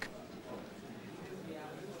crack.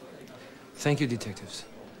 Thank you, detectives.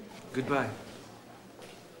 Goodbye.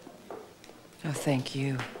 Oh, thank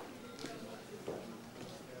you.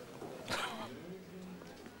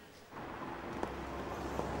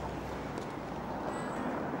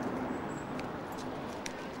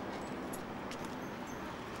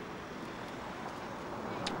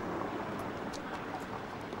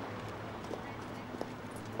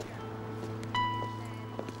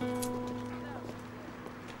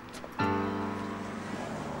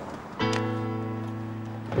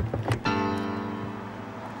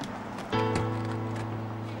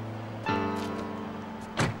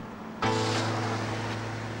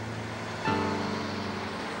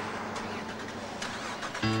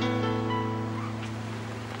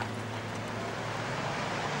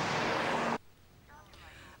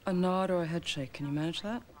 A nod or a head shake, can you manage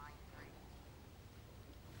that?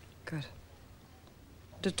 Good.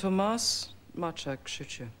 Did Tomas Smechek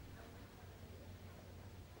shoot you?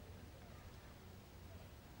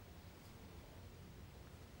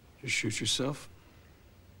 You shoot yourself?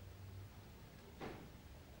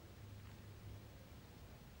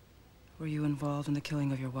 Were you involved in the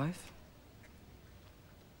killing of your wife?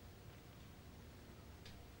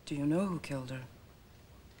 Do you know who killed her?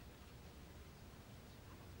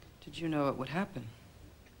 Did you know it would happen?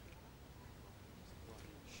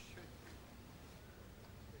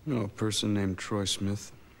 No, a person named Troy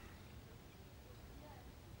Smith.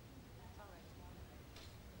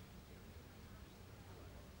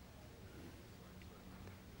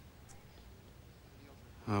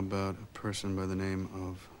 How about a person by the name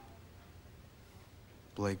of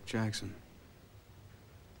Blake Jackson?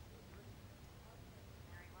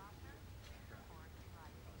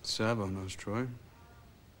 Sabo knows Troy.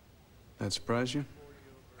 That surprise you?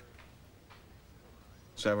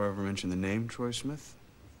 Sabo ever mentioned the name Troy Smith?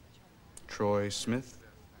 Troy Smith?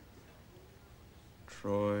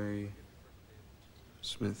 Troy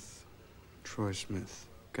Smith. Troy Smith.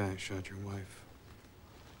 Guy shot your wife.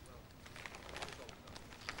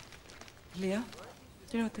 Leah,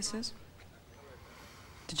 do you know what this is?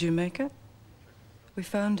 Did you make it? We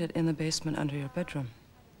found it in the basement under your bedroom.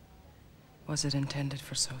 Was it intended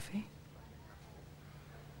for Sophie?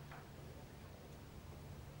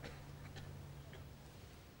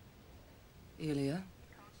 Ilya?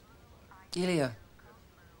 Ilya,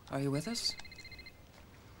 are you with us?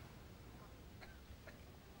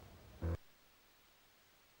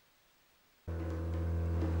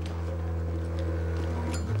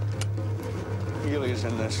 Ilya's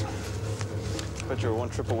in this. Bet you're one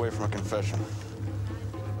trip away from a confession.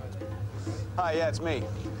 Hi, yeah, it's me.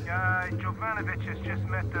 Jovanovic has just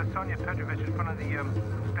met Sonia Petrovic in front of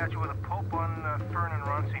the statue of the Pope on Fern and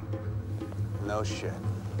Ronsi. No shit.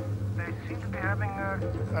 They seem to be having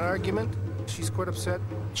An argument? She's quite upset.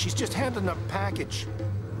 She's just handing a package.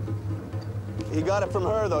 He got it from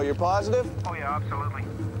her, though. You're positive? Oh, yeah, absolutely.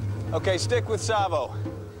 Okay, stick with Savo.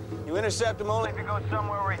 You intercept him only If you go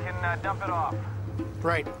somewhere where he can dump it off.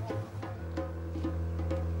 Right.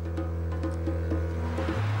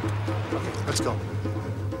 Okay, let's go.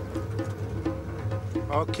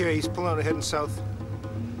 Okay, he's pulling out heading south.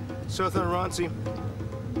 South on Ronsi.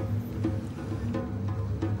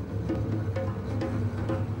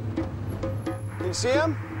 Can you see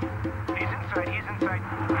him? He's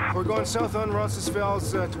inside. We're going south on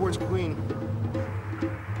Roncesvalles towards Queen.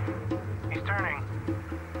 He's turning.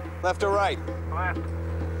 Left or right? Left.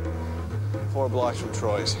 4 blocks from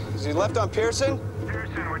Troy's. Is he left on Pearson?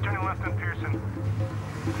 Pearson, we're turning left on Pearson.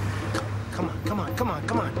 Come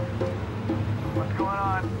on. What's going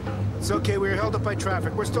on? It's okay, we were held up by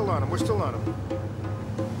traffic. We're still on him.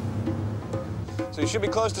 So you should be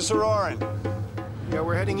close to Sororin. Yeah,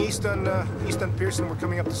 we're heading east on Pearson. We're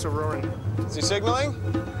coming up to Sororin. Is he signaling?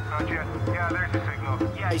 Not yet. Yeah, there's a signal.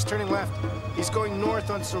 Yeah, he's turning left. He's going north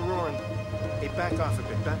on Sororin. Hey, back off a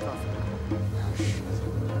bit.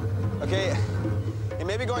 Okay, he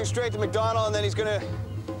may be going straight to McDonald, and then he's gonna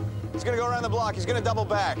go around the block. He's gonna double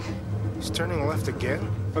back. He's turning left again?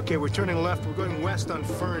 Okay, we're turning left. We're going west on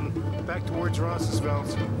Fern, back towards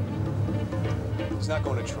Roncesvalles. He's not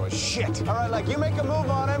going to Troy. Shit! All right, like, you make a move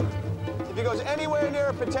on him. If he goes anywhere near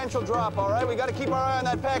a potential drop, all right? We got to keep our eye on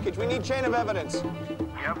that package. We need chain of evidence.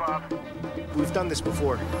 Yeah, Bob. We've done this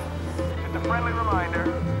before. Just a friendly reminder.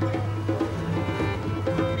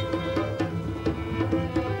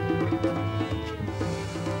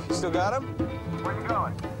 Still got him? Where you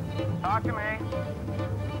going? Talk to me.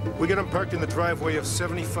 We got him parked in the driveway of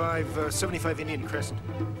 75 Indian Crescent.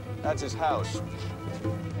 That's his house.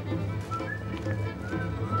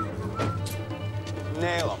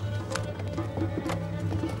 Nail him.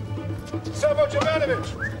 Savo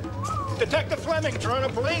Jovanovic! Detective Fleming, Toronto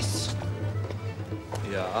Police.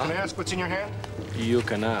 Yeah? Can I ask what's in your hand? You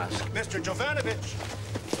can ask. Mr. Jovanovic!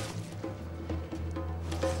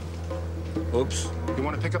 Oops. You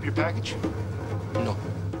want to pick up your package? No.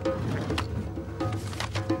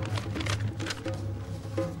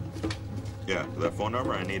 Yeah, for that phone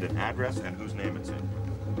number, I need an address and whose name it's in.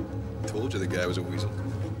 Told you the guy was a weasel.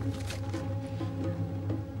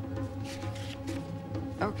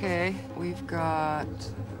 Okay, we've got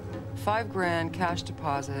 $5,000 cash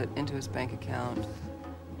deposit into his bank account.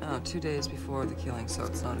 2 days before the killing, so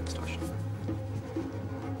it's not extortion.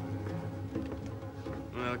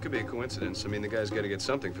 Well, it could be a coincidence. I mean, the guy's got to get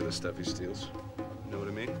something for the stuff he steals. Know what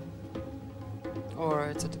I mean? Or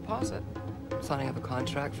it's a deposit. Signing of a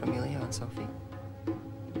contract for Amelia and Sophie.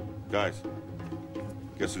 Guys,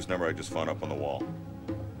 guess whose number I just found up on the wall?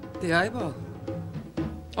 The eyeball.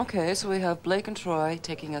 Okay, so we have Blake and Troy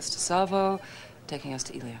taking us to Savo, taking us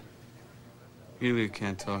to Elia. Elia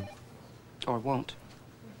can't talk. Or won't.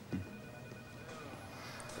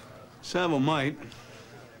 Savo might.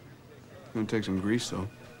 Gonna take some grease, though.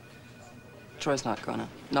 Troy's not gonna.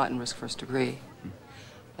 Not in risk first degree.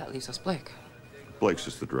 That leaves us Blake. Blake's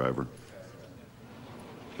just the driver.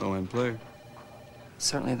 Low-end player.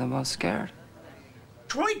 Certainly the most scared.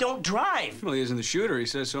 Troy don't drive! Well, he isn't the shooter. He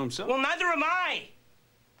says so himself. Well, neither am I!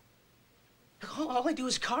 All I do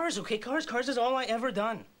is cars, okay? Cars is all I ever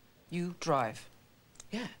done. You drive.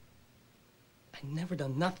 Yeah. I never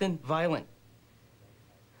done nothing violent.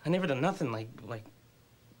 I never done nothing like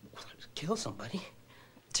kill somebody.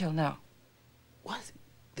 Till now. What?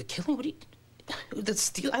 The killing? What do you... The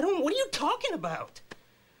steal? What are you talking about?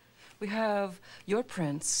 We have your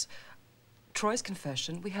prints, Troy's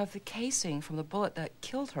confession. We have the casing from the bullet that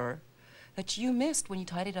killed her that you missed when you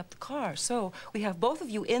tidied up the car. So we have both of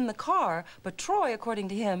you in the car, but Troy, according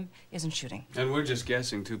to him, isn't shooting. And we're just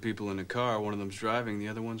guessing. 2 people in a car. One of them's driving. The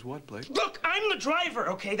other one's what, Blake? Look, I'm the driver,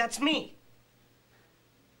 okay? That's me.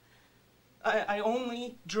 I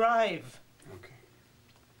only drive. Okay.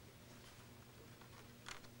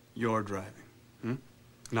 You're driving,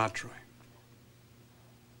 Not Troy.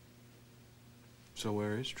 So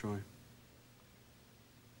where is Troy?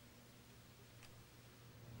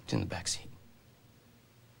 He's in the back seat.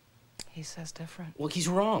 He says different. Well, he's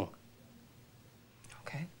wrong.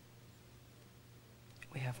 Okay.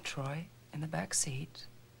 We have Troy in the back seat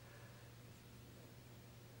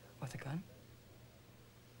with a gun.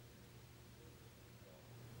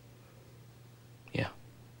 Yeah.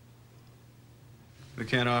 We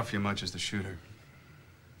can't offer you much as the shooter.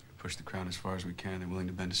 Push the Crown as far as we can. They're willing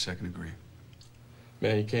to bend to second degree.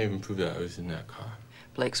 Man, you can't even prove that I was in that car.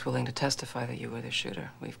 Blake's willing to testify that you were the shooter.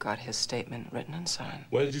 We've got his statement written and signed.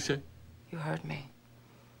 What did you say? You heard me.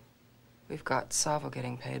 We've got Savo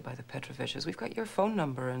getting paid by the Petroviches. We've got your phone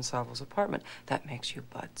number in Savo's apartment. That makes you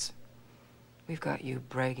buds. We've got you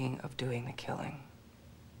bragging of doing the killing.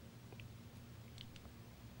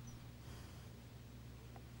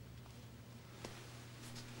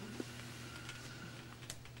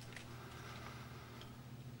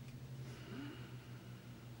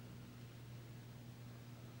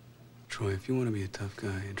 Troy, if you want to be a tough guy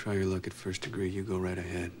and try your luck at first degree, you go right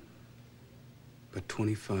ahead. But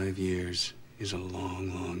 25 years is a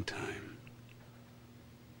long, long time.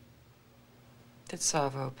 Did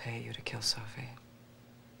Savo pay you to kill Sophie?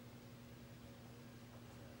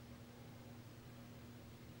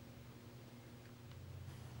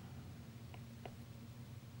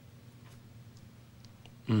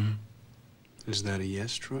 Mm-hmm. Is that a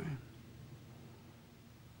yes, Troy?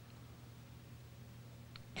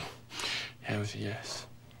 Yeah, it was a yes.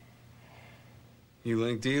 You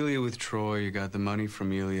linked Elia with Troy, you got the money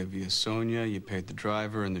from Elia via Sonia, you paid the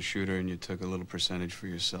driver and the shooter, and you took a little percentage for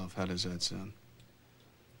yourself. How does that sound?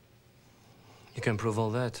 You can prove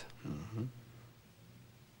all that. Mm-hmm.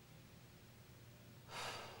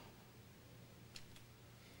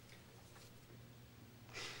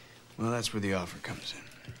 Well, that's where the offer comes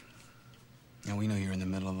in. Now, we know you're in the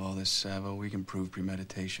middle of all this, Savo. We can prove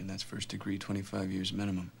premeditation. That's first degree, 25 years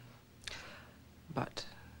minimum. But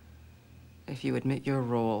if you admit your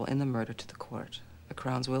role in the murder to the court, the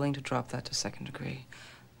Crown's willing to drop that to second degree.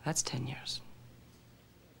 That's 10 years.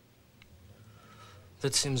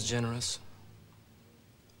 That seems generous.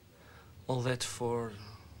 All that for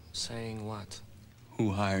saying what?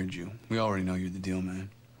 Who hired you? We already know you're the deal man.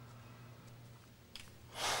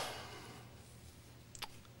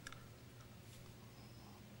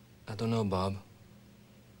 I don't know, Bob.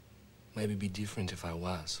 Maybe be different if I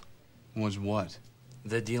was. Was what?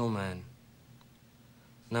 The deal man.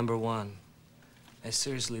 Number one, I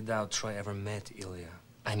seriously doubt Troy ever met Ilya.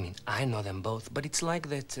 I mean, I know them both, but it's like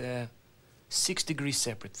that 6-degree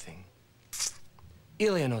separate thing.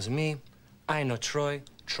 Ilya knows me, I know Troy,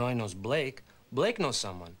 Troy knows Blake, Blake knows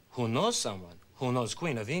someone who knows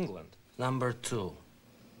Queen of England. Number two,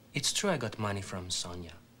 it's true I got money from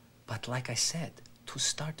Sonia, but like I said, to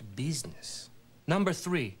start business. Number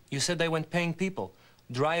three, you said I went paying people.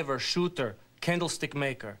 Driver, shooter, candlestick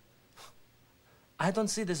maker. I don't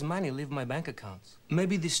see this money leave my bank accounts.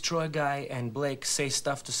 Maybe this Troy guy and Blake say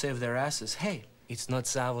stuff to save their asses. Hey, it's not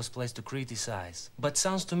Savo's place to criticize. But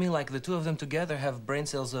sounds to me like the two of them together have brain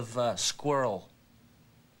cells of squirrel.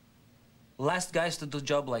 Last guys to do a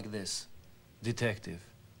job like this. Detective.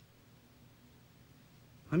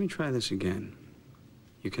 Let me try this again.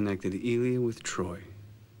 You connected Elia with Troy.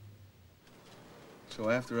 So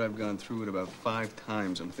after I've gone through it about 5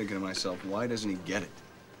 times, I'm thinking to myself, why doesn't he get it?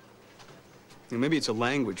 You know, maybe it's a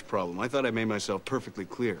language problem. I thought I made myself perfectly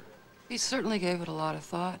clear. He certainly gave it a lot of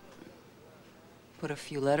thought. Put a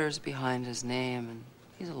few letters behind his name, and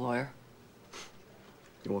he's a lawyer.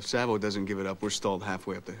 Well, if Savo doesn't give it up, we're stalled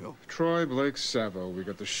halfway up the hill. Troy, Blake, Savo. We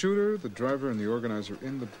got the shooter, the driver, and the organizer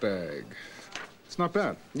in the bag. It's not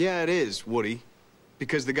bad. Yeah, it is, Woody.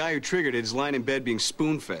 Because the guy who triggered it is lying in bed being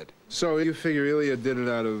spoon-fed. So you figure Ilya did it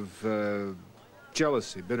out of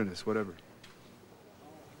jealousy, bitterness, whatever.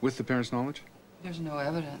 With the parents' knowledge? There's no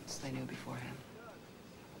evidence they knew beforehand.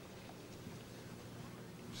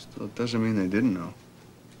 Still, it doesn't mean they didn't know.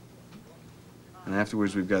 And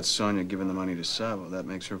afterwards, we've got Sonia giving the money to Savo. That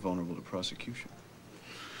makes her vulnerable to prosecution.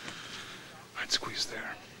 I'd squeeze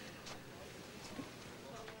there.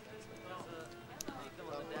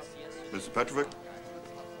 Mr. Petrovic?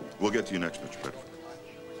 We'll get to you next, Mr. Petrovic.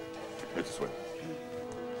 Right this way.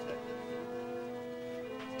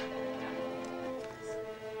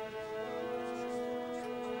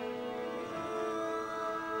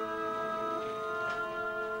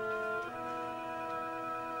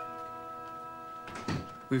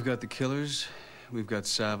 We've got the killers, we've got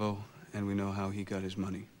Savo, and we know how he got his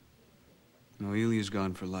money. Now, Ilya's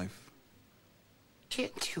gone for life.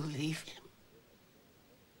 Can't you leave him?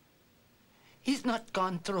 He's not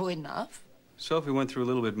gone through enough. Sophie went through a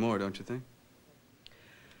little bit more, don't you think?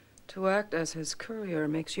 To act as his courier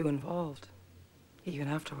makes you involved, even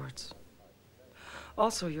afterwards.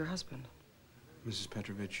 Also, your husband. Mrs.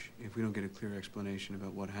 Petrovich, if we don't get a clear explanation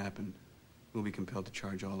about what happened, we'll be compelled to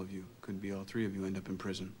charge all of you. Could be all 3 of you end up in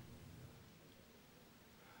prison.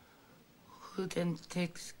 Who then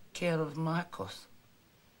takes care of Marcos?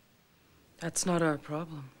 That's not our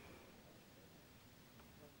problem.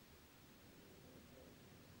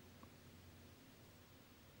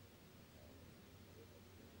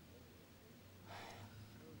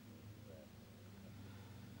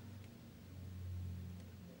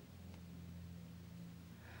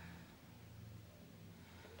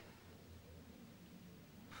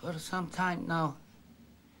 For some time now,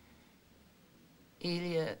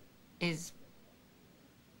 Ilya is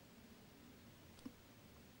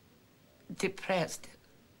depressed.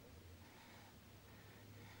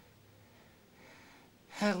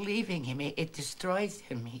 Her leaving him, it destroys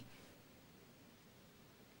him.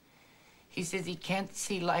 He says he can't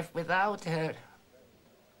see life without her.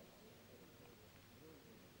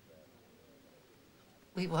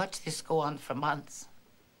 We watched this go on for months.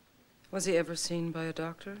 Was he ever seen by a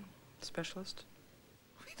doctor, specialist?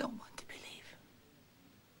 We don't want to believe.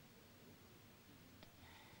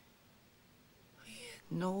 We had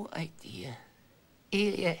no idea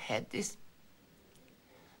Ilya had this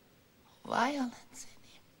violence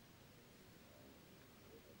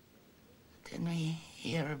in him. Then we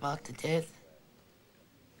hear about the death.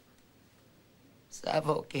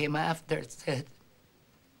 Savo came after, said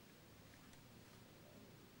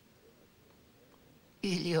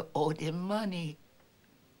Ilya owed him money.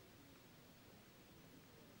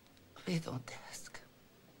 We don't ask.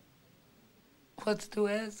 What's to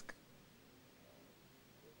ask?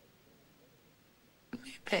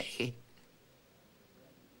 We pay.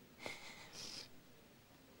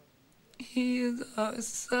 He is our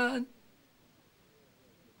son.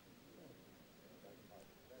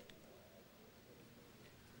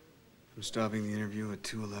 I'm stopping the interview at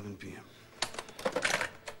 2:11 p.m.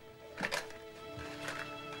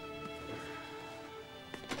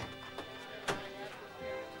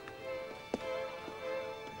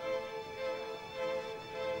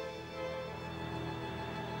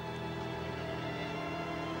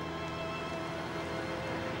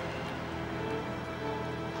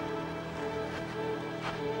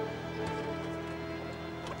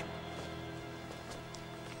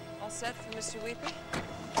 All set for Mr. Weeper?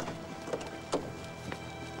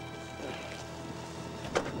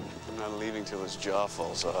 I'm not leaving till his jaw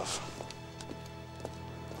falls off.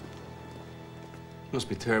 Must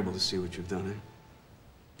be terrible to see what you've done, eh?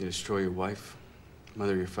 You destroy your wife,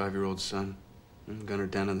 mother of your 5-year-old son, and gun her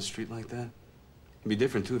down on the street like that. It'd be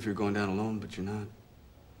different, too, if you're going down alone, but you're not.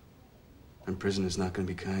 And prison is not going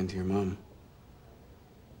to be kind to your mom.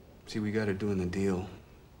 See, we got her doing the deal.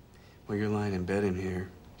 While you're lying in bed in here,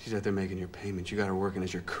 she's out there making your payments. You got her working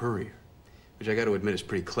as your courier, which I got to admit is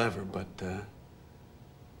pretty clever, but,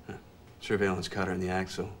 surveillance caught her in the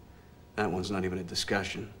act, so that one's not even a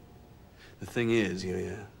discussion. The thing is,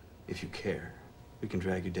 Ilya, if you care, we can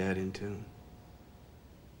drag your dad in, too.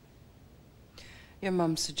 Your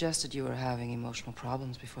mom suggested you were having emotional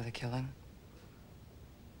problems before the killing.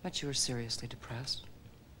 But you were seriously depressed.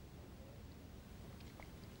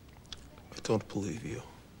 I don't believe you.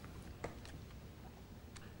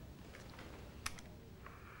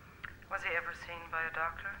 Was he ever seen by a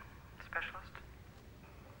doctor, specialist?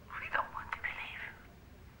 We don't want to believe.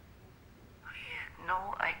 We had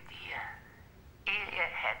no idea Ilya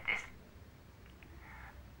had this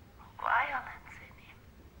violence in him.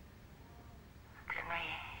 Then we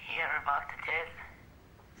hear about the death.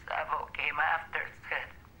 Savo came after, said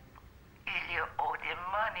Ilya owed him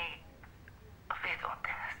money. We don't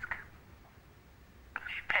ask.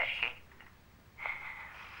 We pay.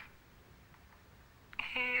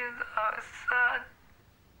 He is our son.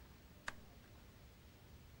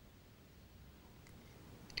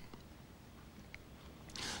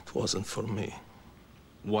 It wasn't for me.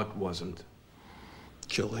 What wasn't?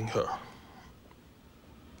 Killing her.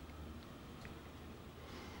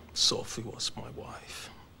 Sophie was my wife.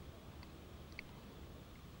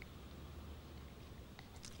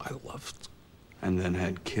 I loved. And then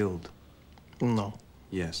had killed? No.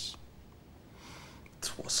 Yes.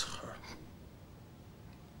 It was her.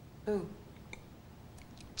 Who?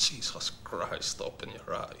 Jesus Christ, open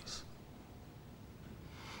your eyes.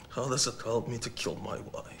 How does it help me to kill my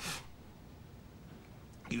wife?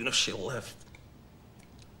 Even if she left,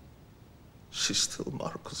 she's still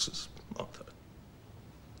Marcus's mother.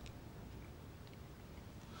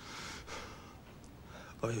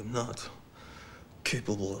 I am not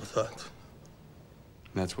capable of that.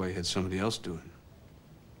 That's why you had somebody else do it.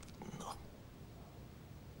 No.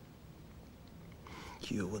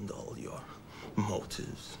 You and all your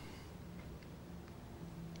motives.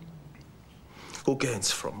 Who gains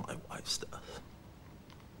from my wife's death?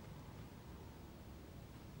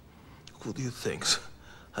 Who do you think's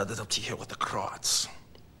headed up to here with the Croats?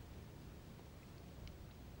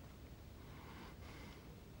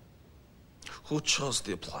 Who chose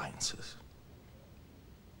the appliances?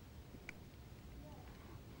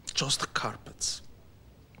 Chose the carpets,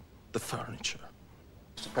 the furniture.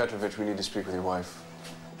 Mr. Petrovich, we need to speak with your wife.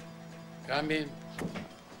 Come in.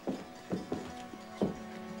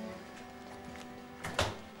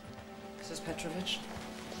 Mrs. Petrovich?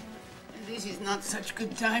 This is not such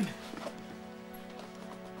good time.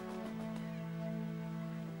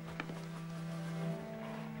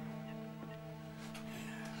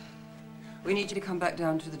 We need you to come back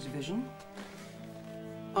down to the division.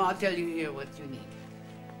 Oh, I'll tell you here what you need.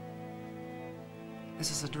 This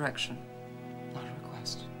is a direction, not a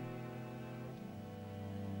request.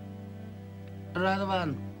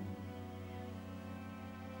 Radovan.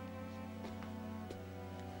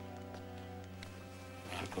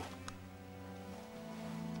 Marco.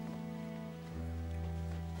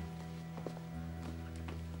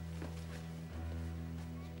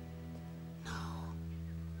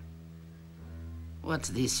 What's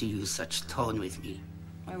this you use such tone with me?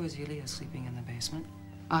 Why was Ilya sleeping in the basement?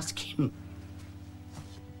 Ask him.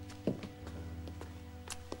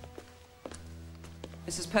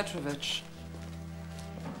 Mrs. Petrovich.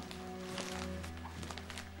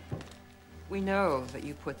 We know that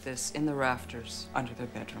you put this in the rafters under their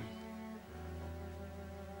bedroom.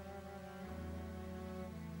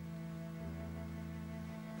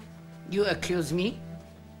 You accuse me?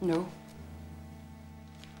 No.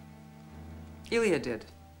 Ilya did.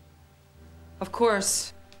 Of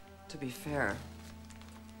course, to be fair,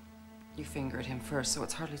 you fingered him first, so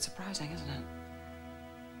it's hardly surprising, isn't it?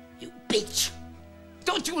 You bitch!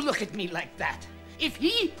 Don't you look at me like that! If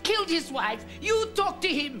he killed his wife, you talk to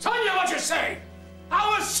him! Sonia, what you say?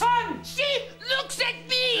 Our son! She looks at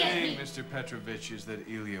me! The thing, Mr. Petrovich, is that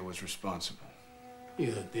Ilya was responsible.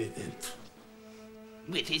 You didn't.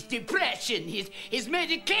 With his depression, his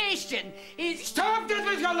medication, his... Stop that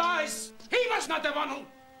with your lies! He was not the one who...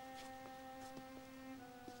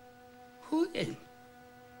 Who then?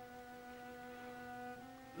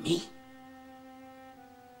 Me?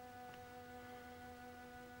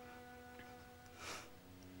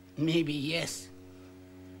 Maybe yes,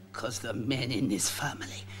 because the men in this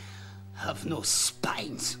family have no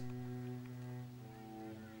spines.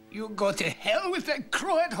 You go to hell with that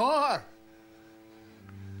Croat whore.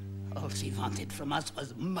 All she wanted from us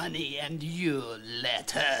was money, and you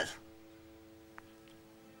let her.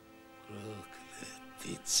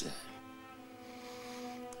 Pizza.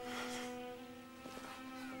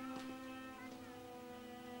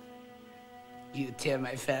 You tear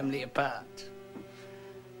my family apart.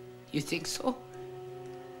 You think so?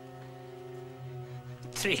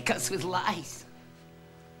 Trick us with lies.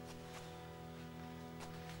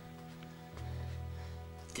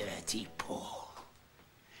 Dirty Paul.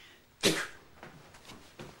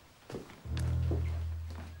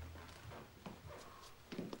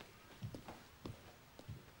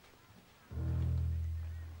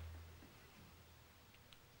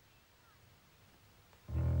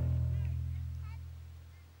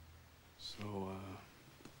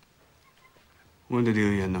 When did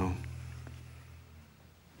Ilya know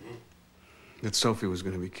that Sophie was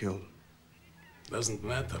going to be killed? Doesn't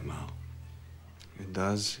matter now. It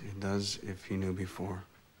does if he knew before.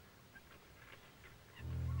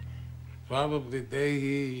 Probably the day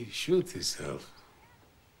he shoot himself.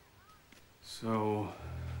 So,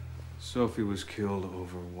 Sophie was killed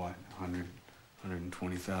over what?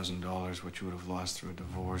 $120,000, which you would have lost through a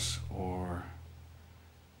divorce, or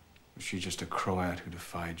was she just a Croat who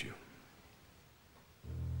defied you?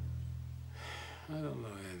 I don't know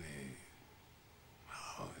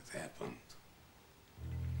how it happened.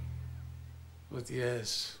 But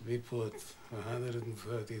yes, we put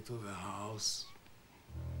 130 to the house.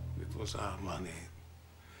 It was our money.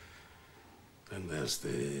 Then there's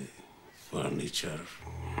the furniture,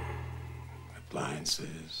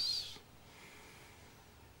 appliances.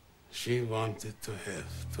 She wanted to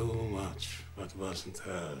have too much, but wasn't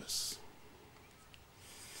hers.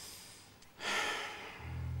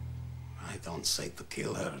 I don't say to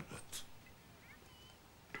kill her, but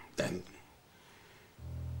then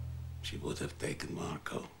she would have taken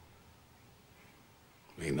Marco.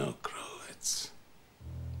 We know Croats.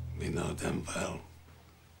 We know them well.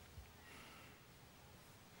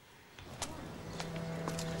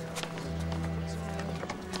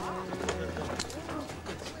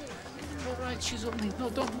 All right, she's only... No,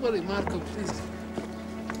 don't worry, Marco, please.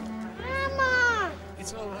 Mama!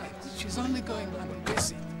 It's all right. She's only going on a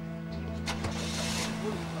visit.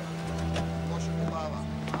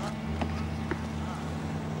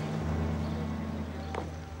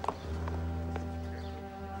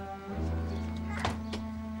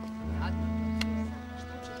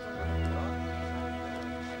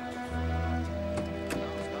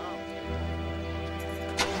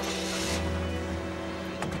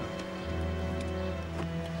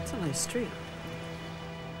 It's a nice street.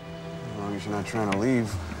 As long as you're not trying to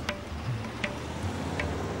leave.